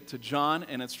you gave it to John,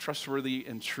 and it's trustworthy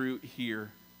and true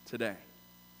here today.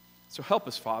 So help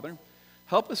us, Father.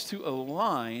 Help us to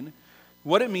align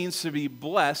what it means to be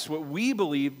blessed, what we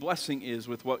believe blessing is,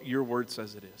 with what your word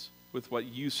says it is, with what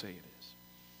you say it is.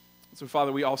 So,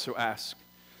 Father, we also ask,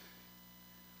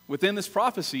 within this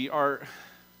prophecy are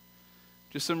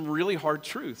just some really hard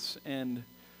truths. And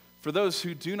for those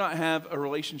who do not have a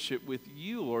relationship with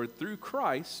you, Lord, through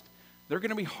Christ, they're going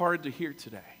to be hard to hear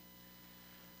today.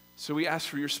 So we ask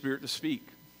for your Spirit to speak.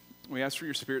 We ask for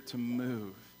your Spirit to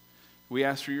move. We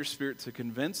ask for your Spirit to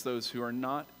convince those who are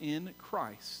not in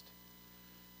Christ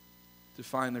to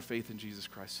find their faith in Jesus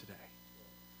Christ today.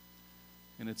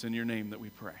 And it's in your name that we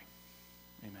pray.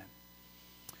 Amen.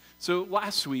 So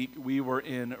last week we were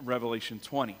in Revelation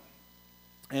 20.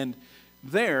 And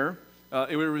there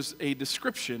it was a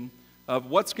description of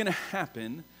what's going to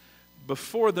happen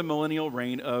before the millennial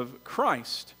reign of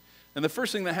Christ. And the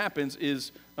first thing that happens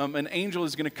is an angel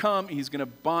is going to come. He's going to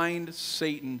bind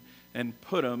Satan and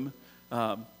put him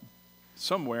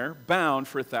somewhere bound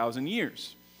for 1,000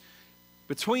 years.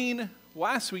 Between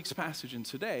last week's passage and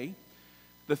today,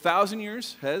 the 1,000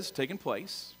 years has taken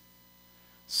place.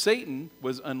 Satan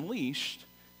was unleashed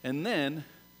and then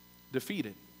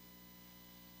defeated.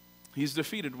 He's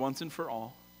defeated once and for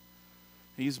all.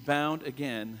 He's bound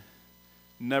again,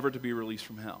 never to be released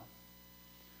from hell.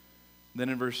 Then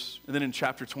in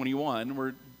chapter 21,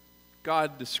 where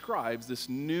God describes this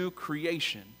new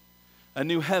creation, a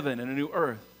new heaven and a new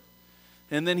earth.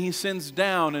 And then he sends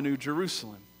down a new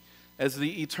Jerusalem as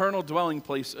the eternal dwelling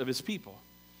place of his people.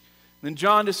 Then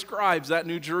John describes that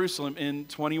new Jerusalem in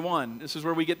 21. This is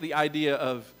where we get the idea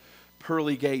of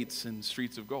pearly gates and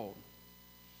streets of gold.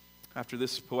 After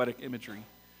this poetic imagery,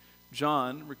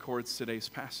 John records today's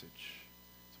passage.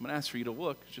 So I'm going to ask for you to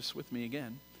look just with me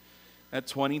again at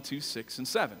 22, 6, and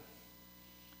 7.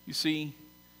 You see,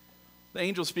 the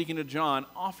angel speaking to John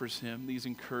offers him these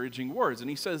encouraging words. And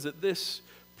he says that this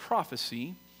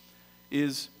prophecy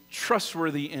is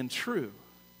trustworthy and true,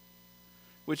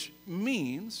 which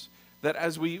means that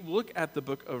as we look at the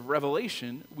book of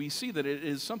Revelation, we see that it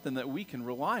is something that we can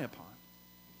rely upon.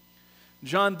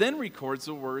 John then records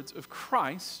the words of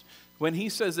Christ when he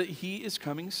says that he is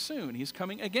coming soon. He's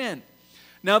coming again.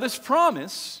 Now, this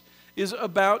promise is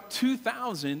about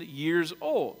 2,000 years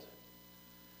old.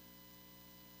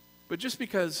 But just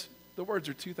because the words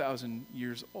are 2,000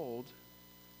 years old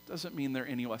doesn't mean they're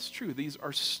any less true. These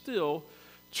are still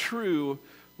true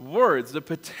words. The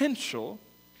potential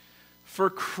for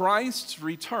Christ's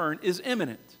return is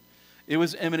imminent. It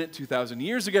was imminent 2,000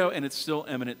 years ago, and it's still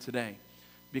imminent today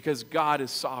because God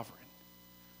is sovereign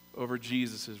over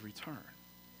Jesus' return.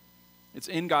 It's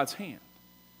in God's hand.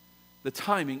 The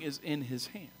timing is in his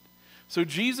hand. So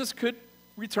Jesus could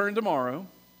return tomorrow,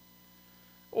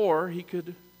 or he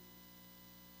could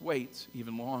wait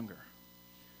even longer.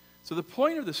 So the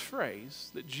point of this phrase,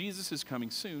 that Jesus is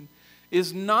coming soon,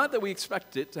 is not that we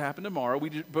expect it to happen tomorrow,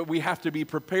 but we have to be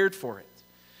prepared for it.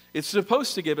 It's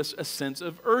supposed to give us a sense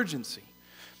of urgency.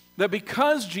 That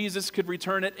because Jesus could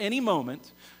return at any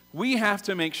moment, we have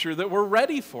to make sure that we're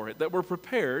ready for it, that we're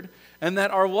prepared, and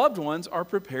that our loved ones are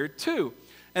prepared too.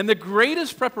 And the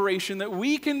greatest preparation that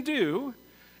we can do,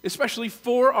 especially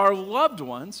for our loved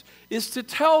ones, is to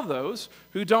tell those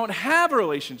who don't have a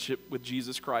relationship with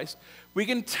Jesus Christ, we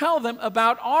can tell them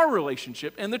about our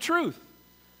relationship and the truth.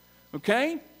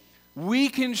 Okay? We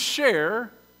can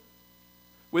share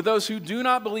with those who do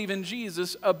not believe in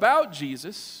Jesus about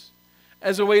Jesus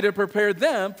as a way to prepare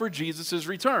them for Jesus'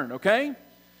 return. Okay?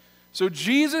 So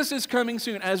Jesus is coming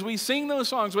soon. As we sing those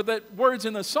songs, with the words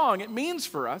in the song, it means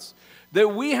for us that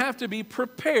we have to be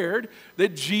prepared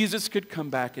that Jesus could come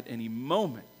back at any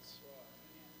moment.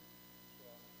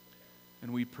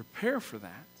 And we prepare for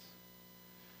that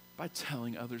by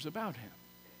telling others about him.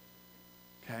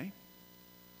 Okay?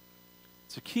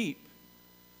 to keep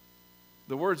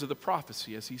the words of the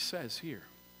prophecy, as he says here.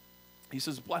 He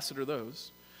says, blessed are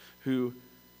those who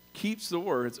keeps the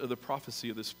words of the prophecy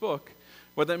of this book.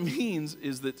 What that means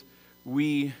is that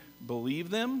we believe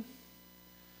them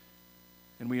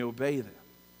and we obey them.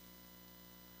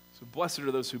 So blessed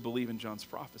are those who believe in John's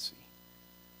prophecy.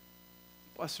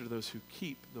 Blessed are those who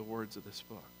keep the words of this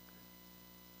book.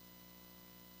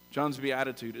 John's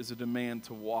beatitude is a demand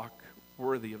to walk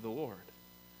worthy of the Lord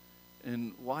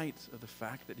in light of the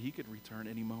fact that he could return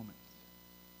any moment.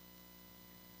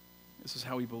 This is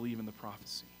how we believe in the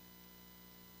prophecy.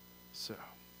 So,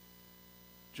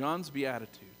 John's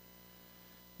beatitude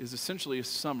is essentially a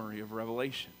summary of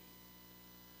Revelation.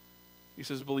 He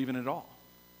says, believe in it all.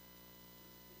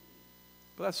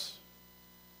 But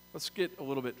let's get a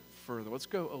little bit further. Let's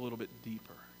go a little bit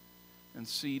deeper and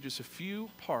see just a few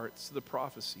parts of the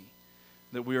prophecy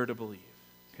that we are to believe,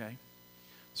 okay?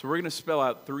 So we're going to spell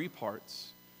out 3 parts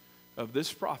of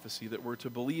this prophecy that we're to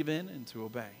believe in and to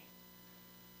obey.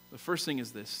 The first thing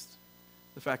is this,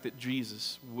 the fact that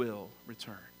Jesus will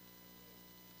return.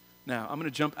 Now, I'm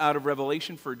going to jump out of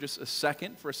Revelation for just a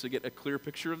second for us to get a clear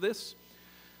picture of this.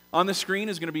 On the screen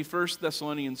is going to be 1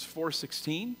 Thessalonians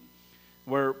 4:16,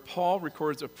 where Paul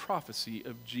records a prophecy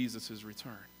of Jesus'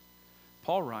 return.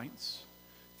 Paul writes,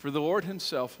 for the Lord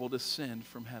himself will descend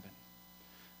from heaven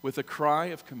with a cry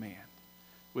of command,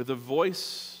 with the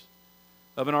voice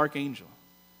of an archangel,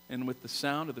 and with the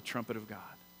sound of the trumpet of God.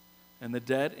 And the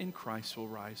dead in Christ will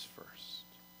rise first.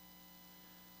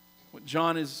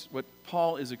 What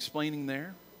Paul is explaining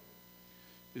there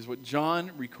is what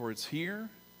John records here.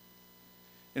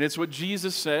 And it's what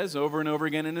Jesus says over and over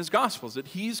again in his Gospels, that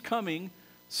he's coming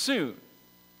soon.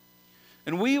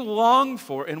 And we long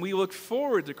for and we look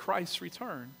forward to Christ's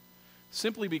return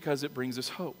simply because it brings us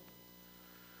hope.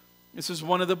 This is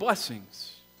one of the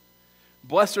blessings.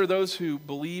 Blessed are those who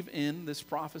believe in this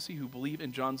prophecy, who believe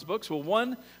in John's books. Well,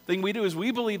 one thing we do is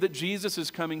we believe that Jesus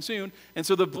is coming soon. And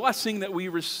so the blessing that we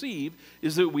receive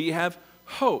is that we have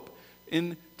hope.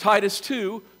 In Titus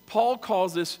 2, Paul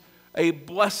calls this a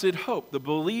blessed hope. The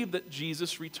belief that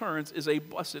Jesus returns is a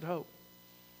blessed hope.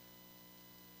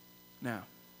 Now,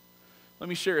 let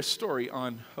me share a story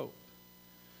on hope.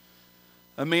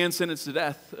 A man sentenced to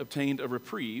death obtained a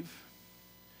reprieve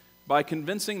by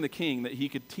convincing the king that he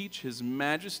could teach his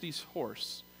majesty's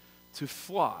horse to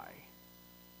fly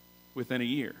within a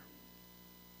year,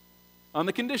 on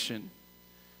the condition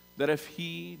that if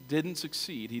he didn't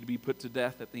succeed, he'd be put to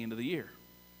death at the end of the year.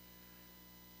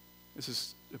 This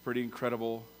is a pretty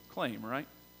incredible claim, right?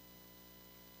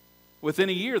 Within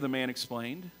a year, the man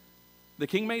explained, the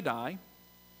king may die,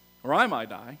 or I might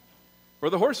die, or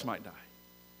the horse might die.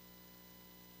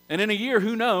 And in a year,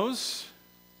 who knows?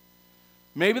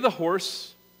 Maybe the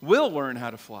horse will learn how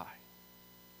to fly.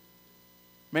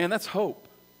 Man, that's hope,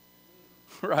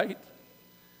 right?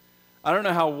 I don't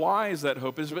know how wise that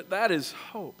hope is, but that is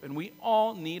hope, and we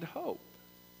all need hope.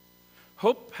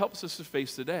 Hope helps us to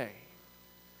face the day.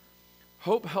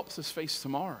 Hope helps us face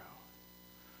tomorrow.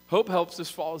 Hope helps us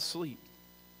fall asleep.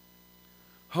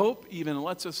 Hope even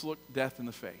lets us look death in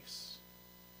the face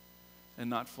and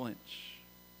not flinch.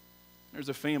 There's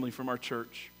a family from our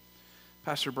church.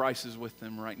 Pastor Bryce is with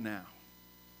them right now.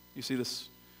 You see this,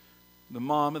 the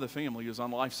mom of the family is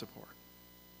on life support.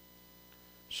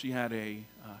 She had a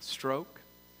stroke,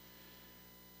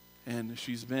 and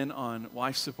she's been on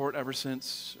life support ever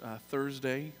since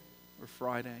Thursday or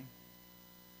Friday.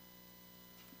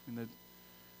 And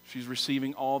she's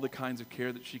receiving all the kinds of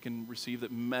care that she can receive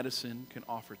that medicine can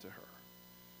offer to her.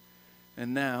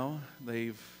 And now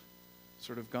they've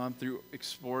sort of gone through,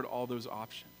 explored all those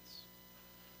options.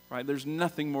 Right? There's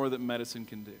nothing more that medicine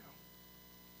can do.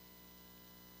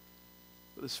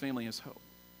 But this family has hope.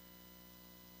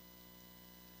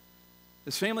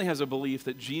 This family has a belief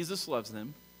that Jesus loves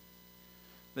them,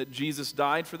 that Jesus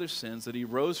died for their sins, that he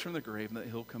rose from the grave, and that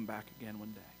he'll come back again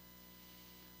one day.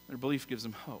 Their belief gives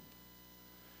them hope.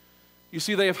 You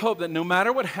see, they have hope that no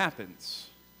matter what happens,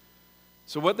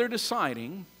 so what they're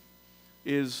deciding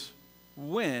is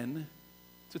when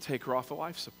to take her off of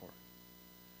life support.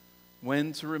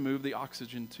 When to remove the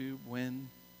oxygen tube, when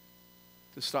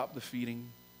to stop the feeding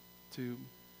tube.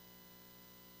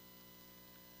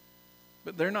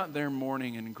 But they're not there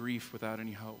mourning in grief without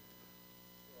any hope.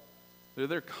 They're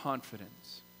there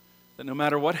confidence that no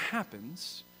matter what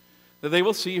happens, that they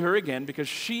will see her again because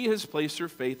she has placed her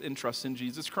faith and trust in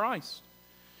Jesus Christ.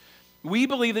 We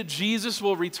believe that Jesus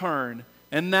will return,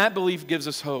 and that belief gives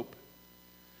us hope.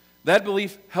 That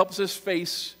belief helps us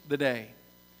face the day.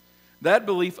 That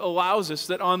belief allows us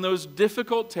that on those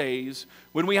difficult days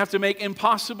when we have to make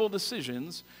impossible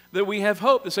decisions, that we have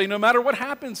hope to say no matter what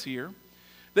happens here,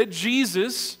 that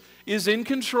Jesus is in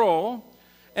control.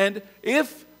 And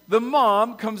if the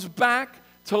mom comes back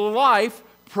to life,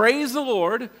 praise the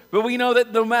Lord, but we know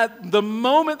that the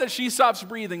moment that she stops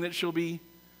breathing, that she'll be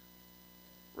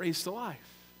raised to life.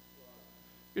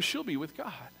 Because she'll be with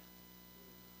God.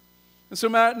 And so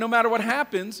no matter what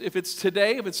happens, if it's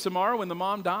today, if it's tomorrow when the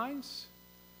mom dies,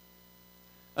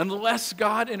 unless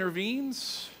God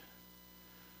intervenes,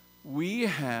 we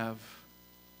have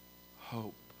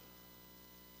hope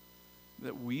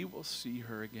that we will see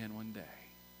her again one day.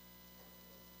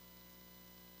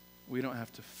 We don't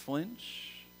have to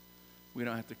flinch. We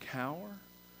don't have to cower.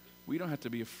 We don't have to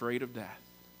be afraid of death,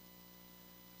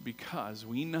 because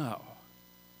we know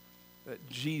that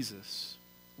Jesus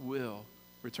will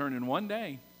return in one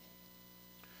day.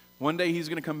 One day he's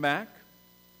going to come back,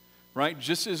 right?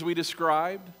 Just as we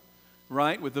described,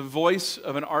 right? With the voice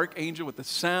of an archangel, with the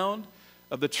sound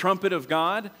of the trumpet of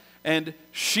God, and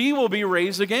she will be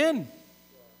raised again,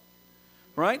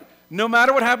 right? No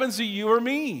matter what happens to you or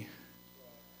me,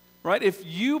 right? If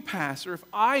you pass or if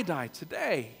I die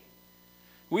today,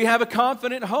 we have a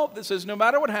confident hope that says no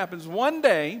matter what happens, one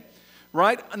day,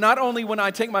 right? Not only when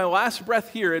I take my last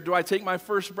breath here do I take my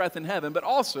first breath in heaven, but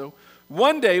also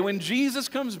one day when Jesus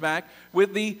comes back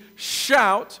with the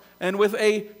shout and with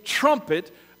a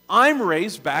trumpet, I'm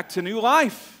raised back to new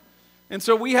life. And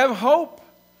so we have hope.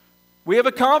 We have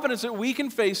a confidence that we can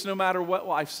face no matter what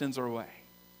life sends our way,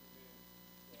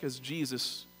 because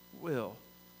Jesus will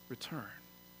return.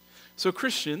 So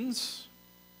Christians,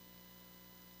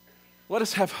 let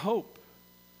us have hope.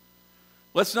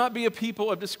 Let's not be a people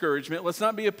of discouragement. Let's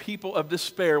not be a people of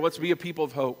despair. Let's be a people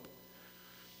of hope.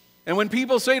 And when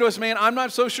people say to us, man, I'm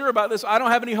not so sure about this, I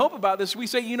don't have any hope about this, we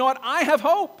say, you know what, I have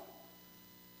hope.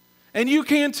 And you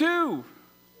can too.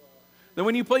 That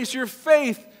when you place your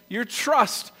faith, your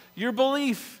trust, your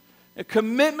belief, a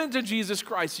commitment to Jesus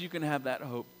Christ, you can have that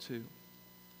hope too.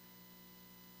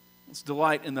 Let's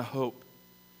delight in the hope,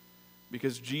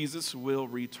 because Jesus will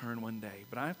return one day.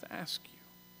 But I have to ask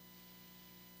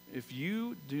you, if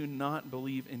you do not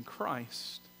believe in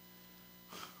Christ,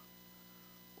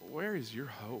 where is your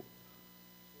hope?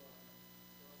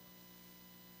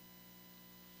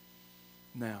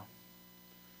 Now,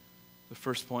 the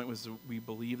first point was that we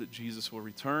believe that Jesus will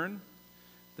return.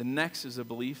 The next is a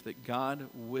belief that God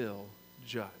will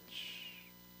judge.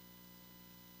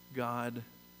 God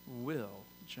will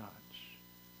judge.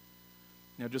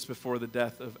 Now, just before the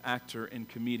death of actor and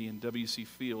comedian W.C.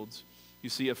 Fields, you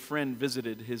see a friend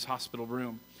visited his hospital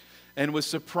room and was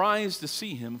surprised to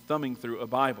see him thumbing through a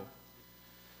Bible.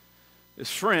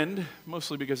 His friend,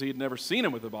 mostly because he had never seen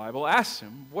him with a Bible, asked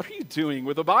him, "What are you doing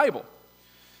with a Bible?"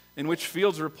 In which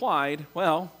Fields replied,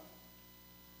 "Well,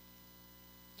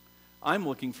 I'm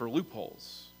looking for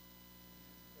loopholes."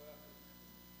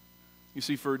 You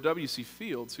see, for W.C.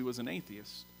 Fields, who was an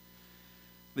atheist,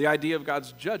 the idea of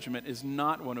God's judgment is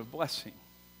not one of blessing.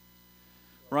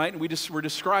 Right? And we're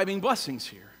describing blessings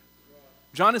here.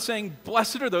 John is saying,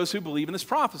 blessed are those who believe in this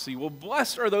prophecy. Well,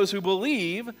 blessed are those who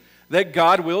believe that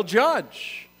God will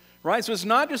judge. Right? So it's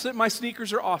not just that my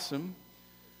sneakers are awesome.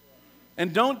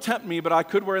 And don't tempt me, but I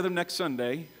could wear them next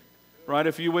Sunday. Right?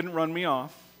 If you wouldn't run me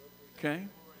off. Okay?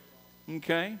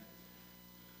 Okay?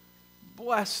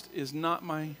 Blessed is not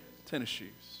my tennis shoes.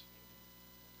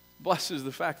 Blessed is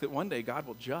the fact that one day God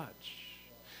will judge.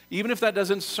 Even if that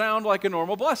doesn't sound like a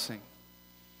normal blessing.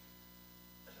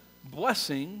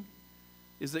 Blessing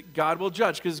is that God will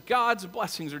judge, because God's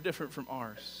blessings are different from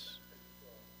ours.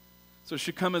 So it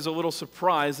should come as a little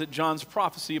surprise that John's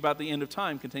prophecy about the end of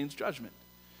time contains judgment.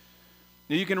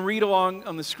 Now you can read along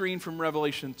on the screen from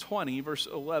Revelation 20, verse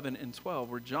 11 and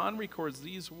 12, where John records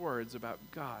these words about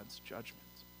God's judgment.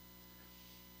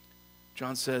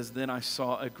 John says, "Then I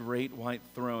saw a great white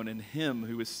throne and him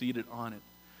who was seated on it.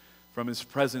 From his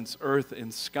presence, earth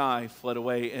and sky fled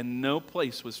away, and no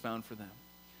place was found for them.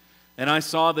 And I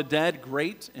saw the dead,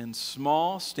 great and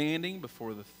small, standing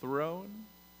before the throne,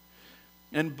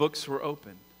 and books were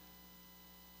opened.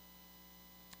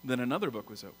 Then another book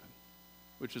was opened,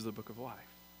 which is the book of life.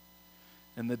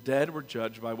 And the dead were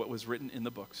judged by what was written in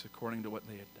the books, according to what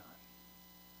they had done."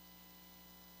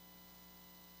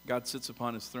 God sits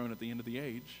upon his throne at the end of the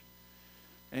age,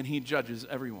 and he judges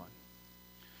everyone.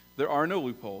 There are no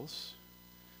loopholes.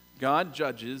 God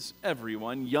judges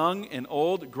everyone, young and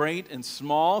old, great and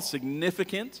small,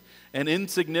 significant and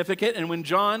insignificant. And when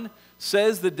John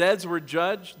says the dead were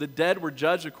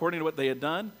judged according to what they had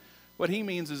done, what he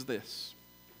means is this.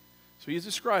 So he's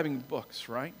describing books,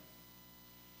 right?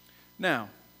 Now,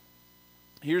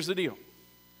 Here's the deal.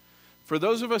 For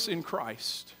those of us in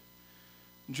Christ,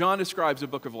 John describes a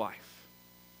book of life.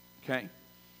 Okay?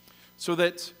 So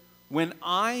that when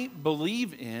I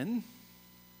believe in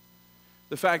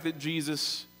the fact that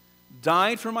Jesus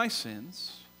died for my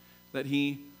sins, that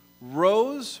he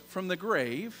rose from the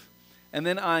grave, and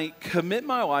then I commit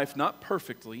my life, not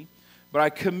perfectly, but I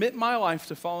commit my life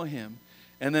to follow him,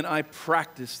 and then I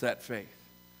practice that faith.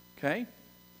 Okay?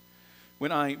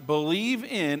 When I believe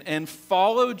in and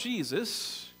follow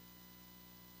Jesus,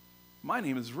 my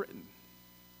name is written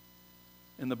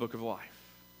in the book of life.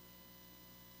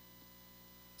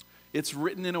 It's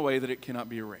written in a way that it cannot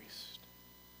be erased.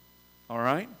 All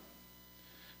right?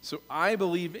 So I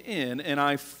believe in and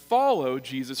I follow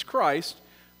Jesus Christ.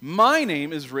 My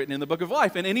name is written in the book of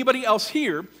life. And anybody else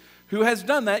here who has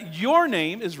done that, your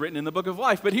name is written in the book of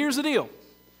life. But here's the deal.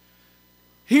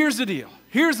 Here's the deal.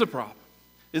 Here's the problem.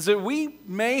 Is that we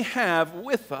may have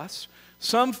with us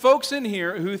some folks in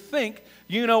here who think,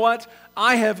 you know what,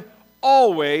 I have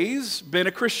always been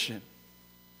a Christian.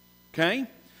 Okay?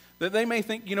 That they may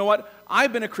think, you know what,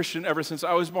 I've been a Christian ever since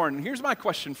I was born. And here's my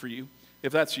question for you,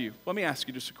 if that's you. Let me ask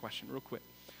you just a question real quick.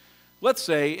 Let's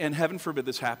say, and heaven forbid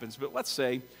this happens, but let's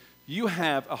say you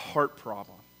have a heart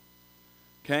problem.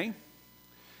 Okay?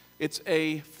 It's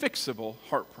a fixable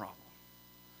heart problem.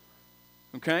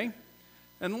 Okay?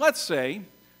 And let's say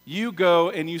you go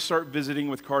and you start visiting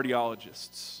with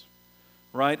cardiologists,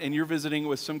 right? And you're visiting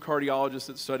with some cardiologist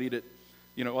that studied at,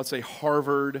 let's say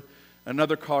Harvard,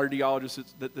 another cardiologist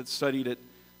that studied at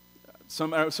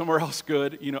somewhere else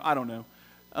good, I don't know.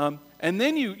 And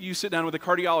then you sit down with a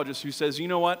cardiologist who says, you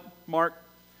know what, Mark,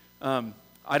 I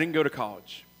didn't go to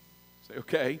college. Say,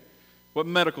 okay, what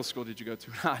medical school did you go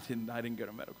to? I didn't go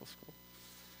to medical school.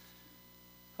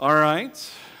 All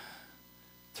right.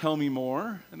 Tell me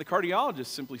more. And the cardiologist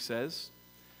simply says,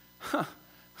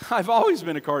 I've always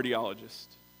been a cardiologist.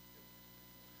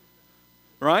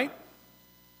 Right?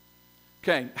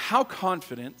 Okay, how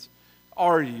confident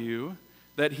are you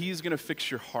that he's going to fix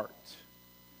your heart?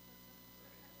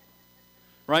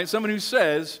 Right? Someone who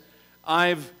says,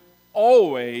 I've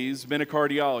always been a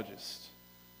cardiologist.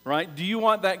 Right? Do you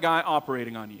want that guy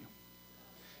operating on you?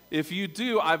 If you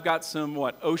do, I've got some,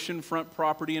 oceanfront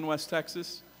property in West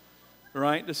Texas,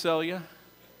 right, to sell you.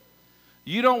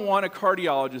 You don't want a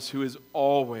cardiologist who has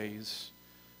always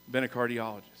been a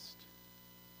cardiologist.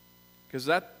 Because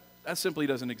that simply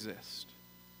doesn't exist.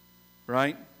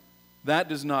 Right? That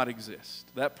does not exist.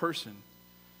 That person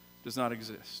does not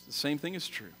exist. The same thing is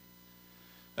true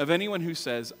of anyone who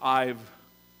says, I've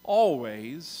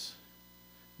always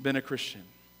been a Christian.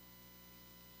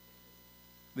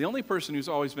 The only person who's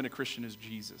always been a Christian is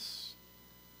Jesus.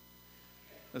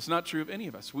 That's not true of any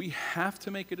of us. We have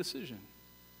to make a decision.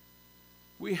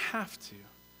 We have to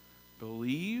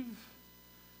believe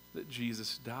that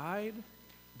Jesus died,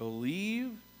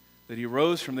 believe that he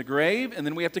rose from the grave, and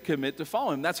then we have to commit to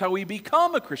follow him. That's how we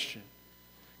become a Christian.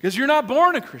 Because you're not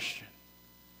born a Christian.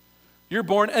 You're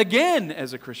born again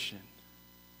as a Christian.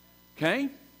 Okay?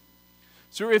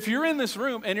 So if you're in this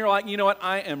room and you're like, you know what,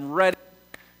 I am ready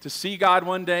to see God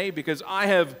one day because I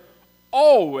have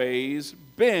always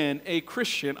been a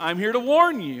Christian, I'm here to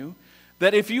warn you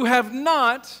that if you have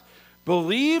not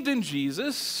believed in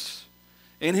Jesus,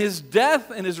 in his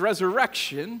death and his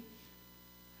resurrection,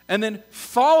 and then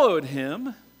followed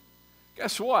him,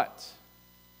 guess what?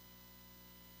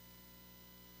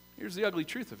 Here's the ugly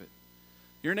truth of it.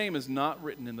 Your name is not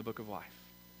written in the book of life.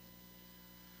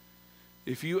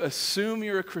 If you assume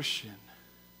you're a Christian,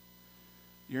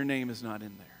 your name is not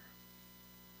in there.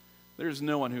 There's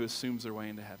no one who assumes their way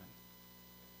into heaven.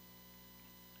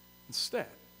 Instead,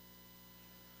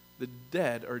 the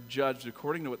dead are judged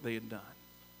according to what they had done,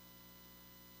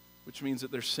 which means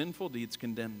that their sinful deeds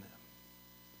condemn them.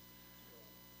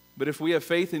 But if we have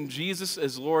faith in Jesus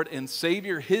as Lord and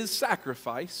Savior, his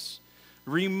sacrifice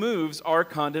removes our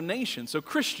condemnation. So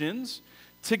Christians,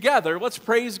 together, let's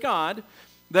praise God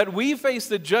that we face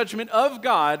the judgment of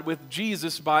God with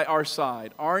Jesus by our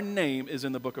side. Our name is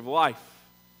in the book of life.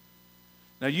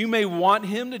 Now, you may want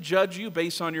him to judge you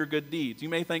based on your good deeds. You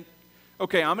may think,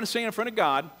 okay, I'm going to stand in front of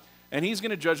God, and he's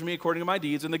going to judge me according to my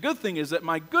deeds. And the good thing is that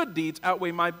my good deeds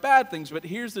outweigh my bad things. But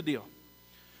here's the deal.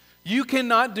 You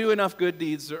cannot do enough good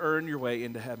deeds to earn your way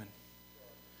into heaven.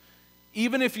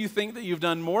 Even if you think that you've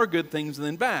done more good things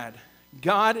than bad,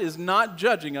 God is not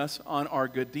judging us on our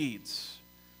good deeds.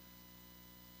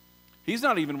 He's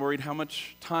not even worried how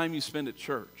much time you spend at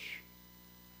church.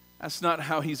 That's not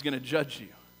how he's going to judge you.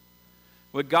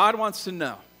 What God wants to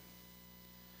know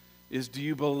is, do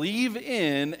you believe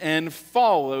in and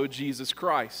follow Jesus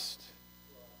Christ?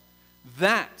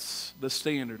 That's the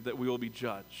standard that we will be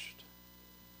judged.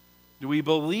 Do we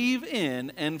believe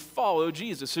in and follow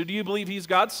Jesus? So do you believe he's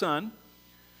God's son?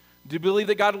 Do you believe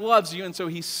that God loves you and so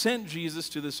he sent Jesus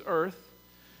to this earth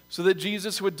so that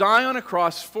Jesus would die on a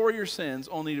cross for your sins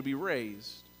only to be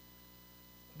raised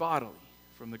bodily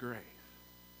from the grave?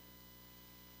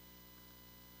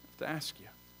 I have to ask you,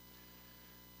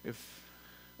 if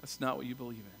that's not what you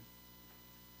believe in,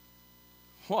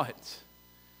 what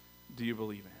do you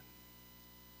believe in?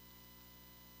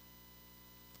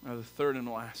 Now, the third and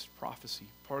last prophecy,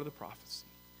 part of the prophecy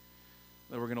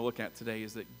that we're going to look at today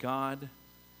is that God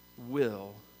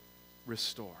will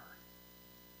restore.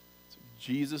 So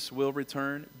Jesus will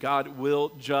return, God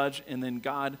will judge, and then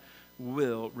God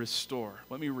will restore.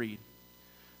 Let me read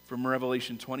from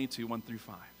Revelation 22, 1 through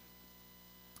 5.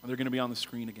 They're going to be on the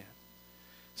screen again.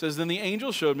 It says, "Then the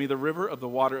angel showed me the river of the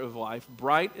water of life,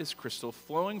 bright as crystal,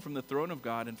 flowing from the throne of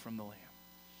God and from the Lamb.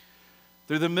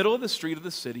 Through the middle of the street of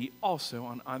the city, also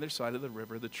on either side of the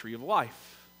river, the tree of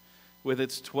life, with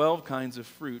its 12 kinds of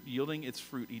fruit, yielding its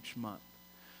fruit each month.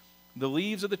 The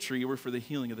leaves of the tree were for the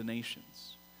healing of the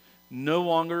nations. No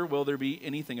longer will there be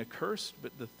anything accursed,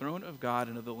 but the throne of God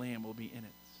and of the Lamb will be in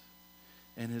it,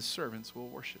 and his servants will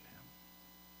worship him.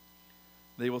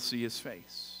 They will see his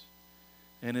face,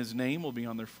 and his name will be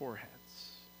on their foreheads.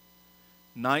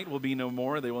 Night will be no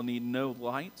more. They will need no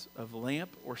light of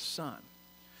lamp or sun.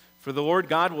 For the Lord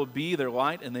God will be their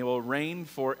light, and they will reign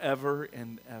forever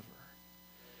and ever."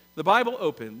 The Bible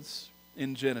opens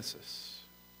in Genesis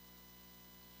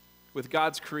with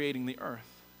God's creating the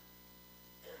earth,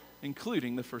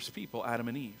 including the first people, Adam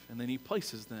and Eve. And then he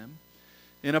places them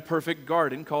in a perfect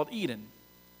garden called Eden.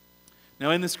 Now,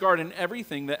 in this garden,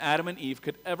 everything that Adam and Eve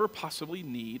could ever possibly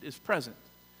need is present.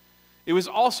 It was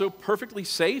also perfectly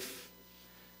safe,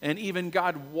 and even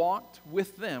God walked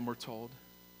with them, we're told,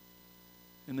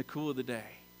 in the cool of the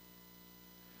day.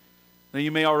 Now,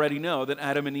 you may already know that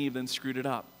Adam and Eve then screwed it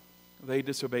up. They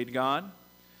disobeyed God,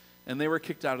 and they were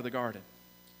kicked out of the garden.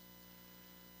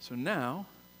 So now,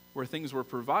 where things were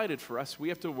provided for us, we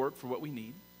have to work for what we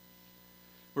need.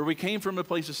 Where we came from a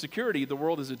place of security, the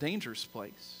world is a dangerous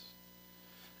place.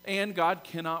 And God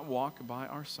cannot walk by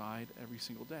our side every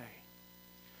single day,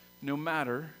 no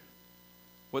matter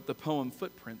what the poem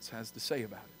Footprints has to say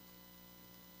about it.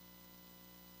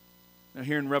 Now,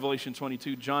 here in Revelation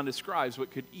 22, John describes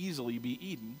what could easily be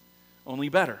Eden, only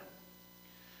better.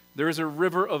 There is a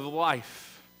river of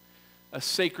life, a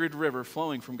sacred river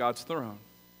flowing from God's throne.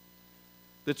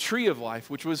 The tree of life,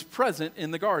 which was present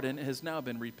in the garden, has now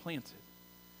been replanted.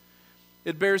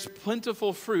 It bears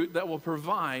plentiful fruit that will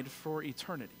provide for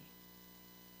eternity.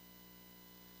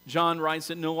 John writes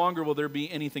that no longer will there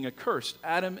be anything accursed.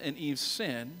 Adam and Eve's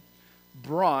sin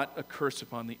brought a curse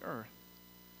upon the earth.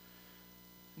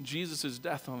 Jesus'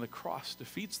 death on the cross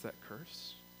defeats that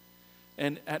curse.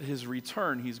 And at his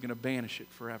return, he's going to banish it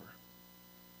forever.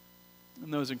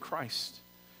 And those in Christ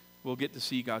will get to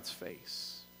see God's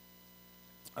face.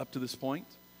 Up to this point,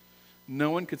 no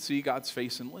one could see God's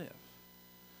face and live.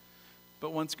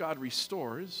 But once God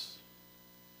restores,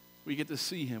 we get to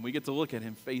see him. We get to look at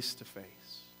him face to face.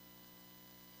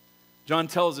 John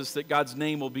tells us that God's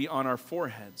name will be on our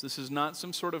foreheads. This is not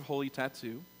some sort of holy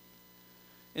tattoo.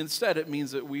 Instead, it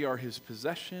means that we are his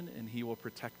possession and he will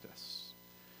protect us.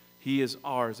 He is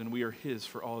ours and we are his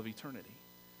for all of eternity.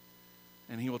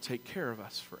 And he will take care of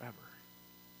us forever.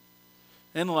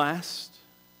 And last,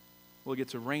 we'll get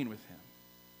to reign with him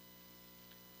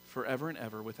forever and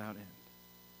ever without end.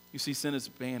 You see, sin is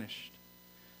banished.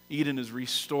 Eden is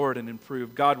restored and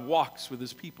improved. God walks with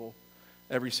his people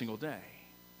every single day.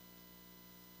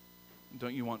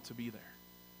 Don't you want to be there?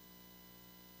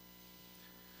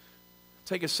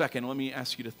 Take a second. Let me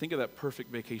ask you to think of that perfect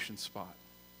vacation spot.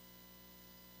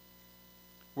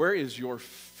 Where is your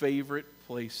favorite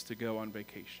place to go on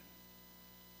vacation?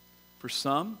 For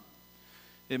some,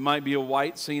 it might be a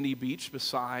white sandy beach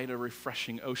beside a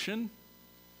refreshing ocean.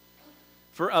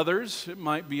 For others, it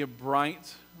might be a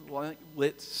bright,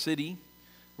 lit city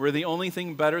where the only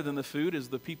thing better than the food is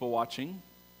the people watching.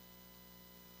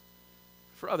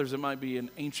 For others, it might be an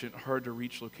ancient,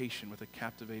 hard-to-reach location with a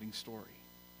captivating story.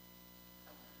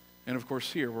 And of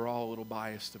course, here, we're all a little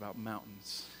biased about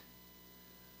mountains.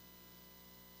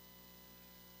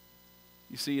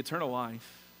 You see, eternal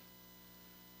life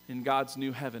in God's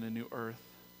new heaven and new earth,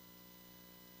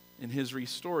 in his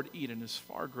restored Eden, is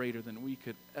far greater than we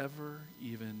could ever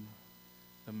even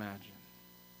imagine.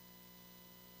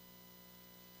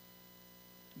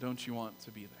 Don't you want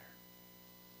to be there?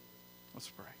 Let's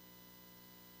pray.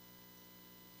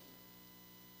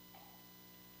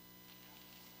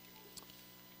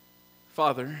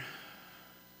 Father,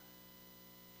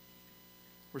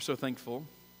 We're so thankful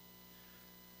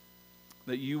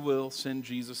that you will send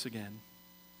Jesus again,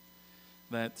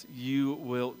 that you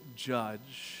will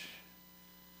judge,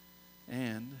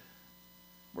 and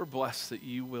we're blessed that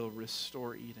you will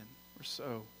restore Eden. We're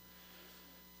so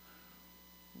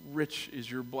rich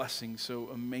is your blessing, so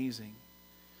amazing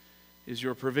is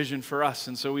your provision for us,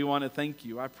 and so we want to thank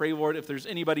you. I pray, Lord, if there's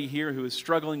anybody here who is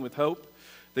struggling with hope,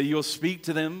 that you'll speak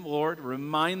to them, Lord.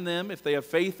 Remind them, if they have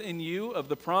faith in you, of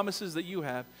the promises that you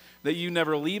have, that you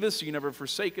never leave us, you never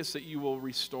forsake us, that you will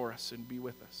restore us and be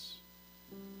with us.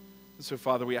 And so,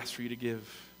 Father, we ask for you to give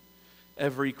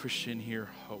every Christian here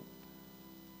hope.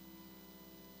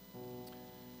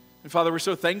 And Father, we're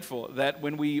so thankful that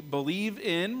when we believe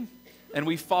in and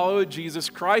we follow Jesus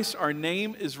Christ, our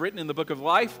name is written in the book of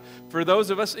life. For those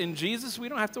of us in Jesus, we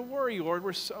don't have to worry, Lord.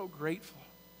 We're so grateful.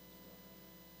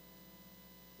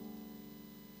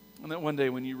 And that one day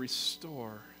when you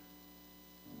restore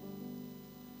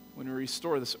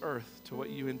this earth to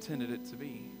what you intended it to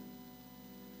be,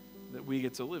 that we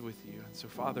get to live with you. And so,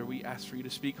 Father, we ask for you to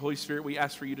speak. Holy Spirit, we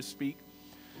ask for you to speak.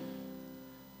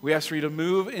 We ask for you to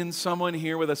move in someone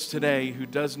here with us today who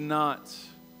does not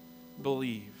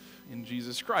believe in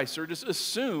Jesus Christ, or just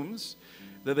assumes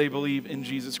that they believe in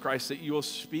Jesus Christ, that you will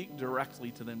speak directly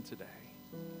to them today,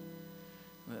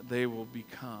 that they will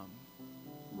become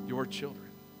your children,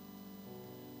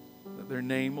 that their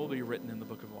name will be written in the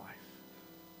book of life.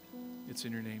 It's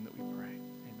in your name that we pray.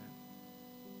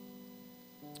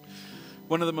 Amen.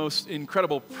 One of the most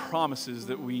incredible promises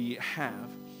that we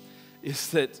have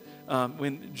is that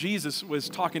when Jesus was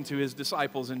talking to his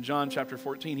disciples in John chapter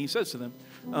 14, he says to them,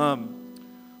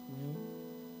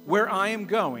 where I am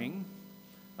going,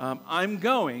 I'm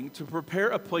going to prepare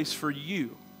a place for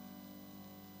you.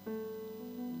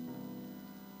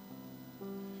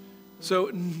 So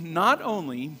not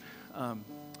only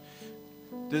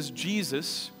does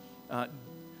Jesus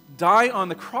die on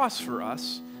the cross for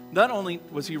us, not only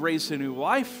was he raised to new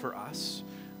life for us,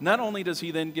 not only does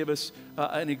he then give us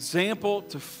an example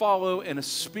to follow and a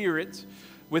spirit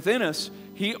within us,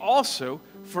 he also,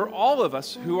 for all of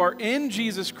us who are in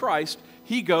Jesus Christ,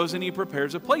 he goes and he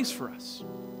prepares a place for us.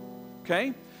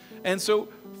 Okay? And so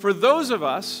for those of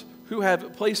us who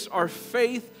have placed our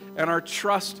faith and our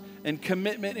trust and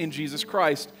commitment in Jesus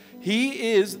Christ,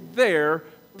 he is there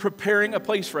preparing a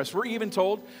place for us. We're even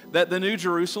told that the New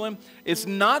Jerusalem is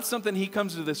not something he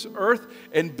comes to this earth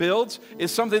and builds.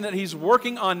 It's something that he's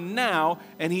working on now,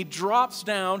 and he drops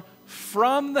down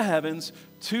from the heavens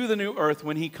to the new earth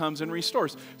when he comes and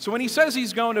restores. So when he says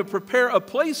he's going to prepare a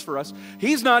place for us,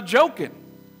 he's not joking.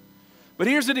 But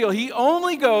here's the deal. He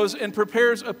only goes and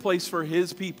prepares a place for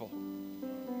his people.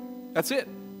 That's it.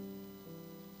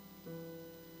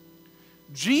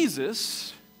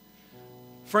 Jesus,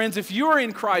 friends, if you are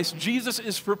in Christ, Jesus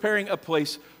is preparing a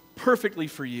place perfectly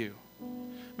for you.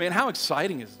 Man, how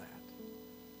exciting is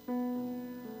that?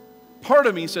 Part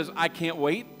of me says, I can't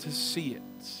wait to see it.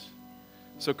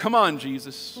 So come on,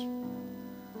 Jesus.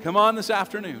 Come on this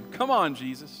afternoon. Come on,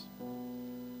 Jesus.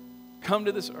 Come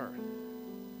to this earth.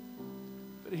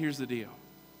 But here's the deal.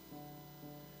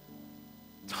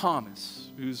 Thomas,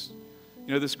 who's,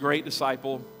 this great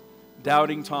disciple,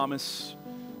 doubting Thomas.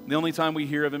 The only time we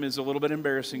hear of him is a little bit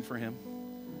embarrassing for him.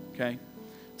 Okay?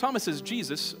 Thomas says,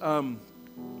 Jesus,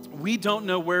 we don't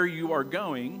know where you are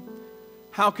going.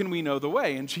 How can we know the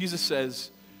way? And Jesus says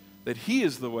that he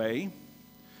is the way,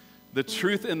 the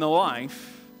truth, and the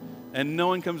life, and no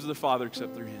one comes to the Father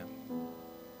except through him.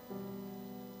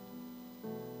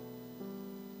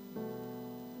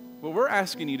 What we're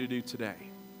asking you to do today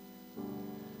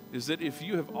is that if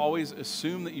you have always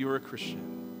assumed that you're a Christian,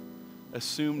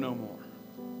 assume no more.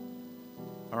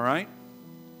 All right?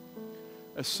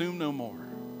 Assume no more.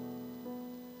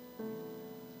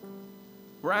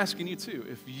 We're asking you too,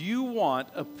 if you want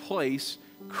a place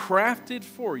crafted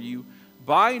for you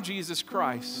by Jesus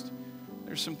Christ,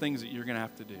 there's some things that you're going to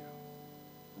have to do.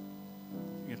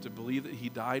 You have to believe that he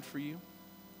died for you,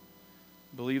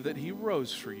 believe that he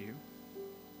rose for you,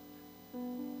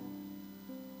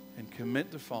 and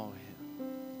commit to follow him.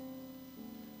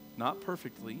 Not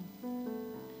perfectly,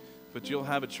 but you'll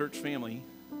have a church family,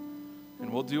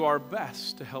 and we'll do our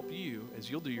best to help you as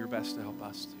you'll do your best to help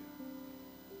us too.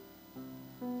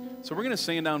 So we're going to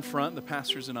stand down front, the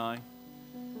pastors and I.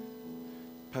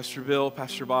 Pastor Bill,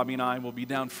 Pastor Bobby, and I will be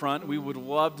down front. We would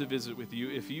love to visit with you.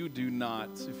 If you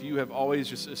have always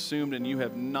just assumed and you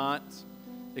have not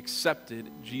accepted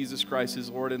Jesus Christ as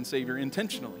Lord and Savior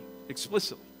intentionally,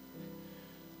 explicitly,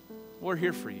 we're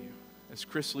here for you. As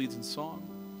Chris leads in song,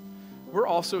 we're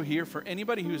also here for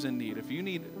anybody who's in need. If you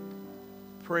need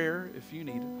prayer, if you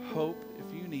need hope,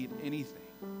 if you need anything,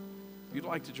 If you'd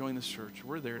like to join this church,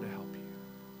 we're there to help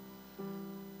you.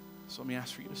 So let me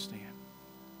ask for you to stand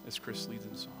as Chris leads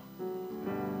in song.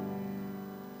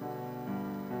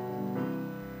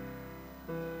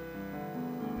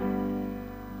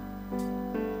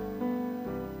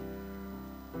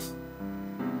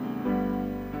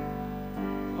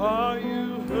 Are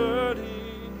you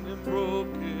hurting and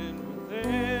broken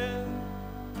within,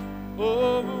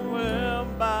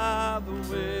 overwhelmed by the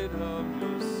weight of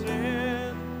your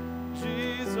sin?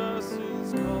 Jesus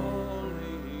is calling.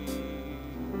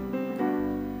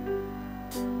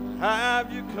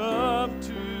 Have you come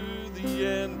to the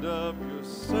end of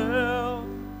yourself?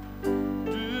 Do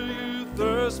you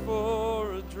thirst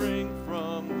for a drink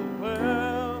from the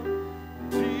well?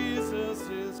 Jesus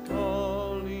is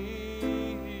calling.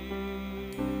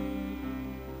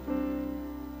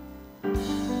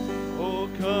 Oh,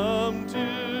 come to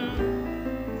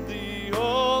the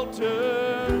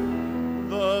altar.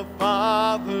 The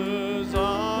Father's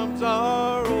arms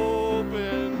are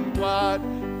open wide.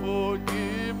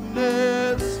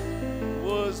 Forgiveness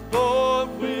was bought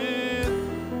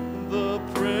with the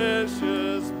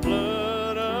precious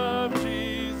blood of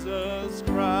Jesus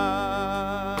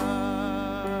Christ.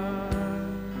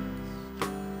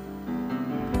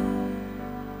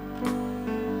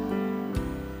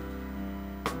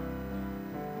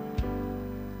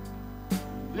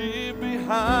 Leave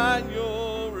behind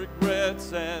your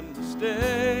regrets and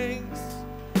mistakes.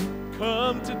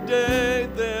 Come today,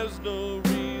 there's no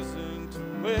reason to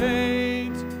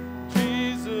wait.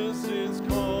 Jesus is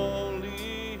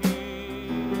calling.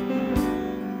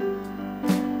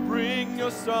 Bring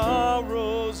your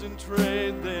sorrows and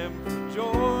trade them for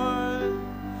joy.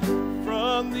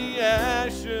 From the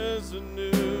ashes a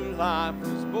new life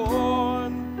is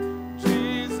born.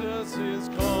 Jesus is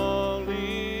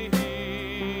calling.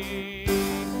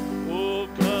 Oh,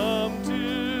 come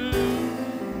to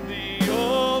the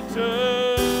altar.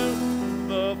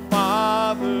 The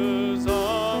Father's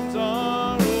arms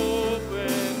are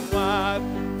open wide.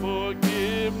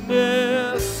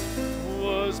 Forgiveness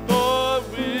was bought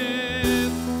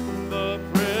with the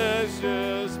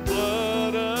precious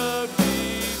blood of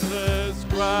Jesus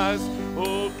Christ.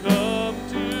 Oh, come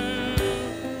to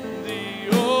the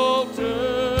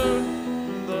altar.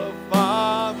 The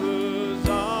Father's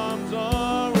arms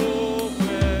are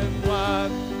open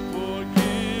wide.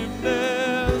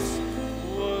 Forgiveness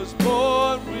was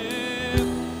bought with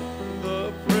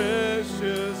the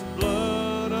precious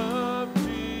blood of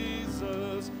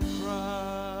Jesus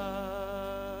Christ.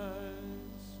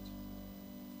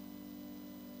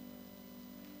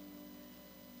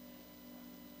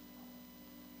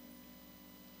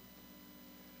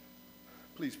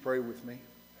 Please pray with me.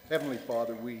 Heavenly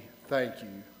Father, we thank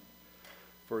you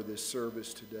for this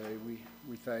service today. We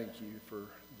thank you for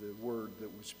the word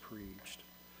that was preached.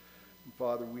 And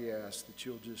Father, we ask that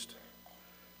you'll just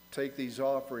take these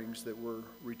offerings that we're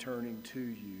returning to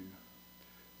you,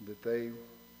 that they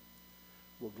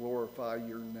will glorify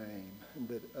your name, and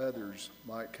that others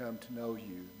might come to know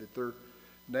you, that their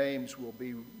names will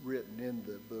be written in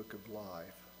the book of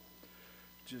life.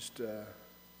 Just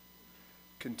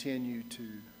continue to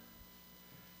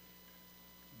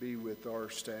be with our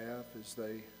staff as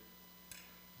they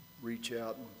reach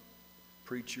out and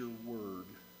preach your word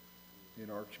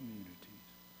in our communities.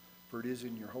 For it is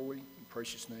in your holy and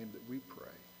precious name that we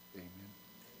pray. Amen.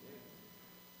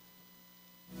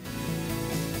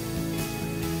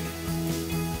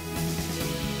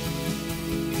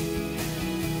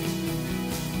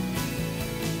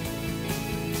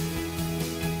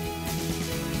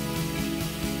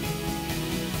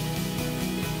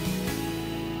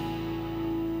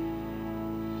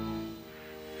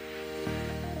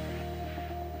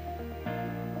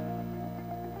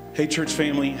 Hey, church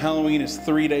family, Halloween is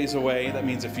 3 days away. That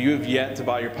means if you have yet to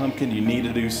buy your pumpkin, you need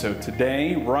to do so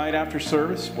today. Right after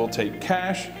service, we'll take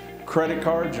cash, credit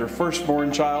cards, your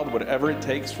firstborn child, whatever it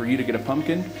takes for you to get a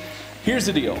pumpkin. Here's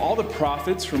the deal. All the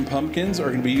profits from pumpkins are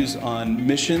going to be used on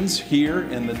missions here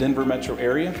in the Denver metro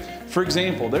area. For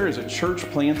example, there is a church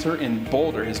planter in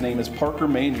Boulder. His name is Parker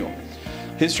Manuel.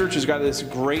 His church has got this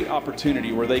great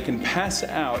opportunity where they can pass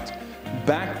out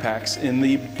backpacks in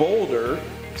the Boulder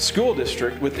school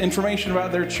district with information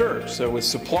about their church. So with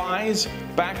supplies,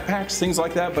 backpacks, things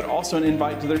like that, but also an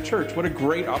invite to their church. What a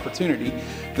great opportunity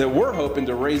that we're hoping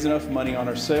to raise enough money on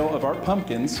our sale of our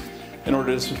pumpkins in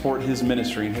order to support his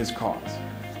ministry and his cause.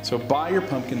 So buy your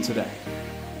pumpkin today.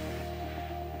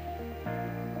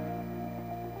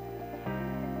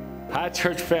 Hi,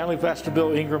 church family. Pastor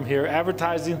Bill Ingram here,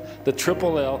 advertising the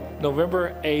Triple L,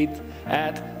 November 8th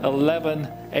at 11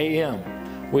 a.m.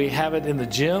 We have it in the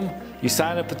gym. You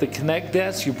sign up at the Connect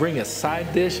desk, you bring a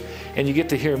side dish, and you get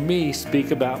to hear me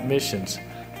speak about missions.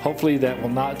 Hopefully that will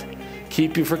not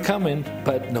keep you from coming,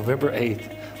 but November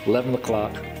 8th, 11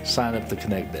 o'clock, sign up at the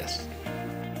Connect desk.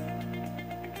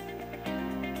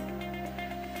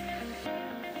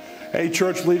 Hey,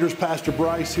 church leaders, Pastor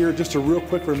Bryce here. Just a real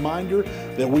quick reminder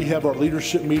that we have our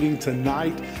leadership meeting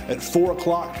tonight at 4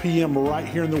 o'clock p.m. right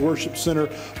here in the worship center.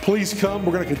 Please come.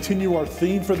 We're going to continue our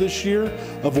theme for this year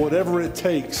of whatever it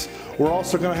takes. We're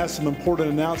also going to have some important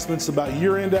announcements about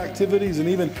year-end activities and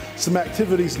even some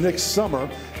activities next summer.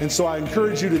 And so I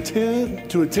encourage you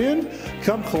to attend,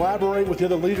 come collaborate with the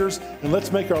other leaders, and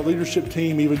let's make our leadership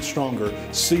team even stronger.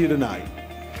 See you tonight.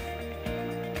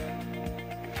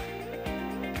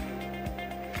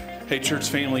 Hey, church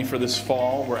family, for this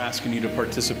fall, we're asking you to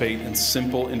participate in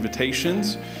simple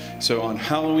invitations. So on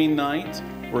Halloween night,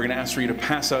 we're going to ask for you to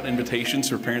pass out invitations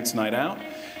for Parents' Night Out.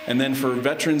 And then for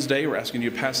Veterans Day, we're asking you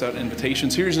to pass out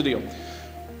invitations. Here's the deal.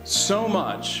 So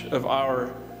much of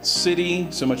our city,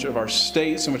 so much of our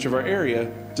state, so much of our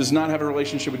area does not have a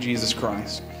relationship with Jesus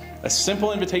Christ. A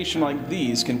simple invitation like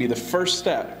these can be the first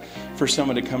step for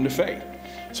someone to come to faith.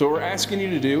 So what we're asking you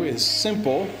to do is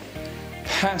simple.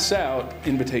 Pass out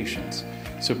invitations.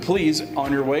 So please,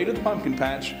 on your way to the pumpkin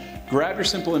patch, grab your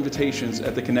simple invitations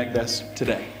at the Connect desk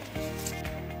today.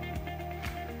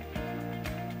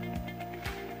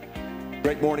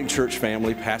 Great morning, church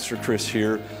family. Pastor Chris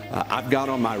here. I've got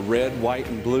on my red, white,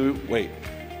 and blue.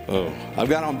 I've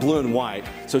got on blue and white.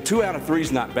 So 2 out of 3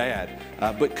 is not bad.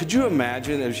 But could you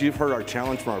imagine, as you've heard our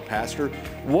challenge from our pastor,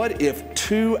 what if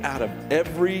 2 out of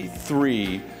every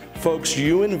 3 folks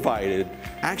you invited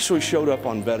actually showed up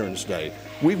on Veterans Day?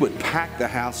 We would pack the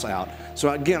house out.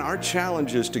 So again, our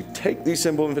challenge is to take these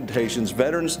simple invitations.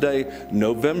 Veterans Day,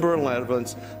 November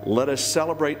 11th, let us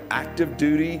celebrate active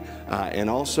duty and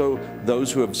also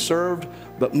those who have served.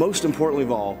 But most importantly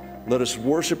of all, let us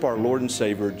worship our Lord and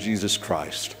Savior, Jesus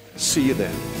Christ. See you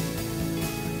then.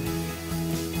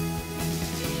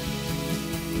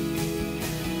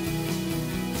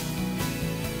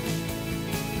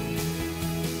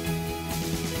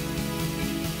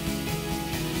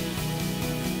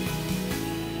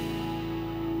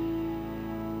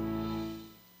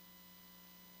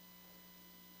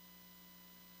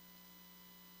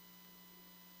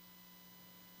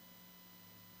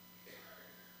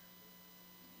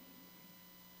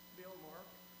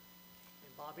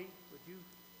 Bobby, would you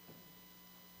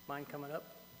mind coming up?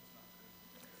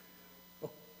 Oh.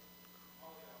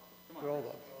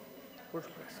 Where's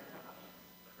Chris?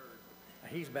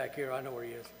 He's back here. I know where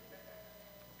he is.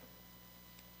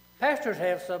 Pastors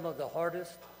have some of the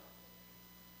hardest,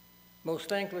 most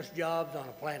thankless jobs on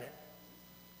the planet.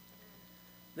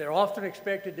 They're often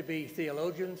expected to be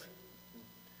theologians,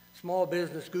 small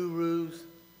business gurus,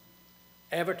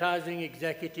 advertising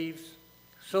executives,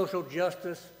 social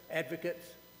justice advocates,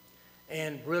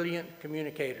 and brilliant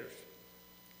communicators.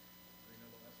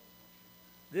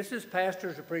 This is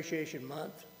Pastors Appreciation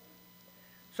Month.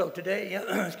 So today,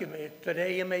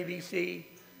 today MABC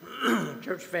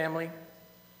Church Family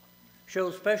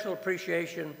shows special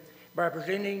appreciation by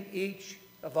presenting each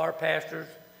of our pastors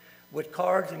with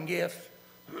cards and gifts,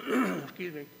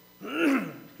 to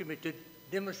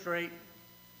demonstrate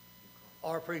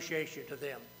our appreciation to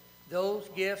them. Those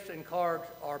gifts and cards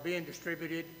are being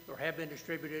distributed or have been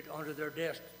distributed under their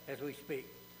desks as we speak.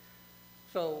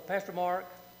 So Pastor Mark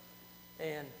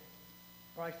and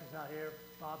Bryce is not here,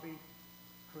 Bobby,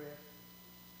 Chris,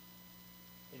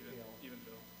 and Bill. Even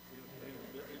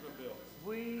Bill.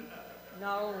 We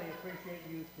not only appreciate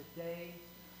you today,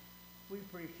 we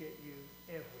appreciate you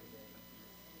every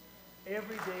day.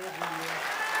 Every day of the year.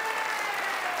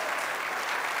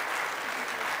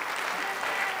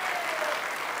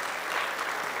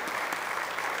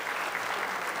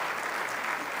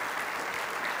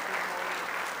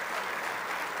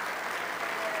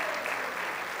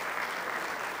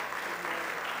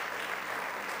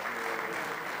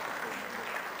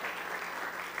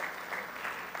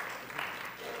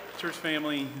 Church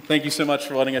family, thank you so much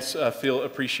for letting us feel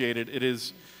appreciated. It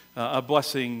is a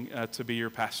blessing to be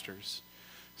your pastors.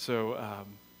 So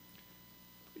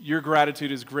your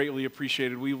gratitude is greatly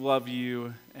appreciated. We love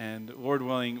you, and Lord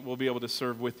willing, we'll be able to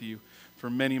serve with you for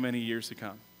many, many years to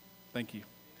come. Thank you.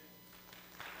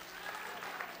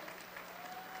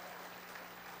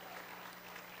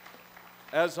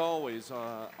 As always,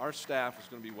 our staff is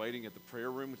going to be waiting at the prayer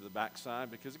room to the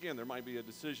backside because, again, there might be a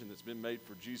decision that's been made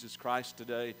for Jesus Christ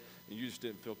today and you just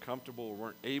didn't feel comfortable or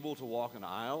weren't able to walk an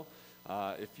aisle.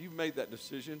 If you've made that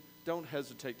decision, don't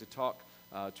hesitate to talk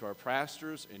to our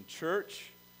pastors in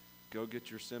church go get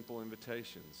your simple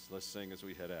invitations. Let's sing as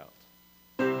we head out.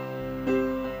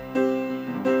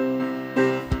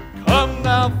 Come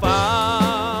thou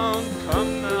fount,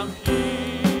 come thou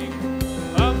King,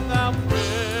 come thou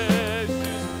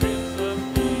precious Prince of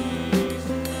Peace.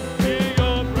 Hear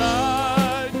your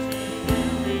bride to you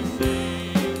we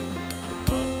sing.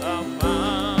 Come thou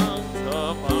fount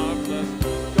of our blessing.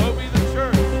 Go be the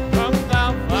church. Come thou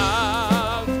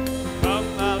fount, come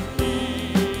thou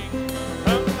King,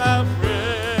 come thou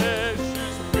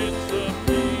precious Prince of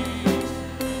Peace.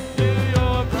 Hear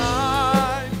your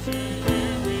bride to you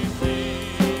we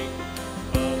sing.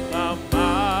 Come thou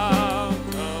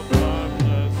fount of our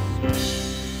blessing.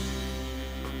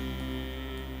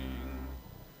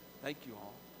 Thank you all.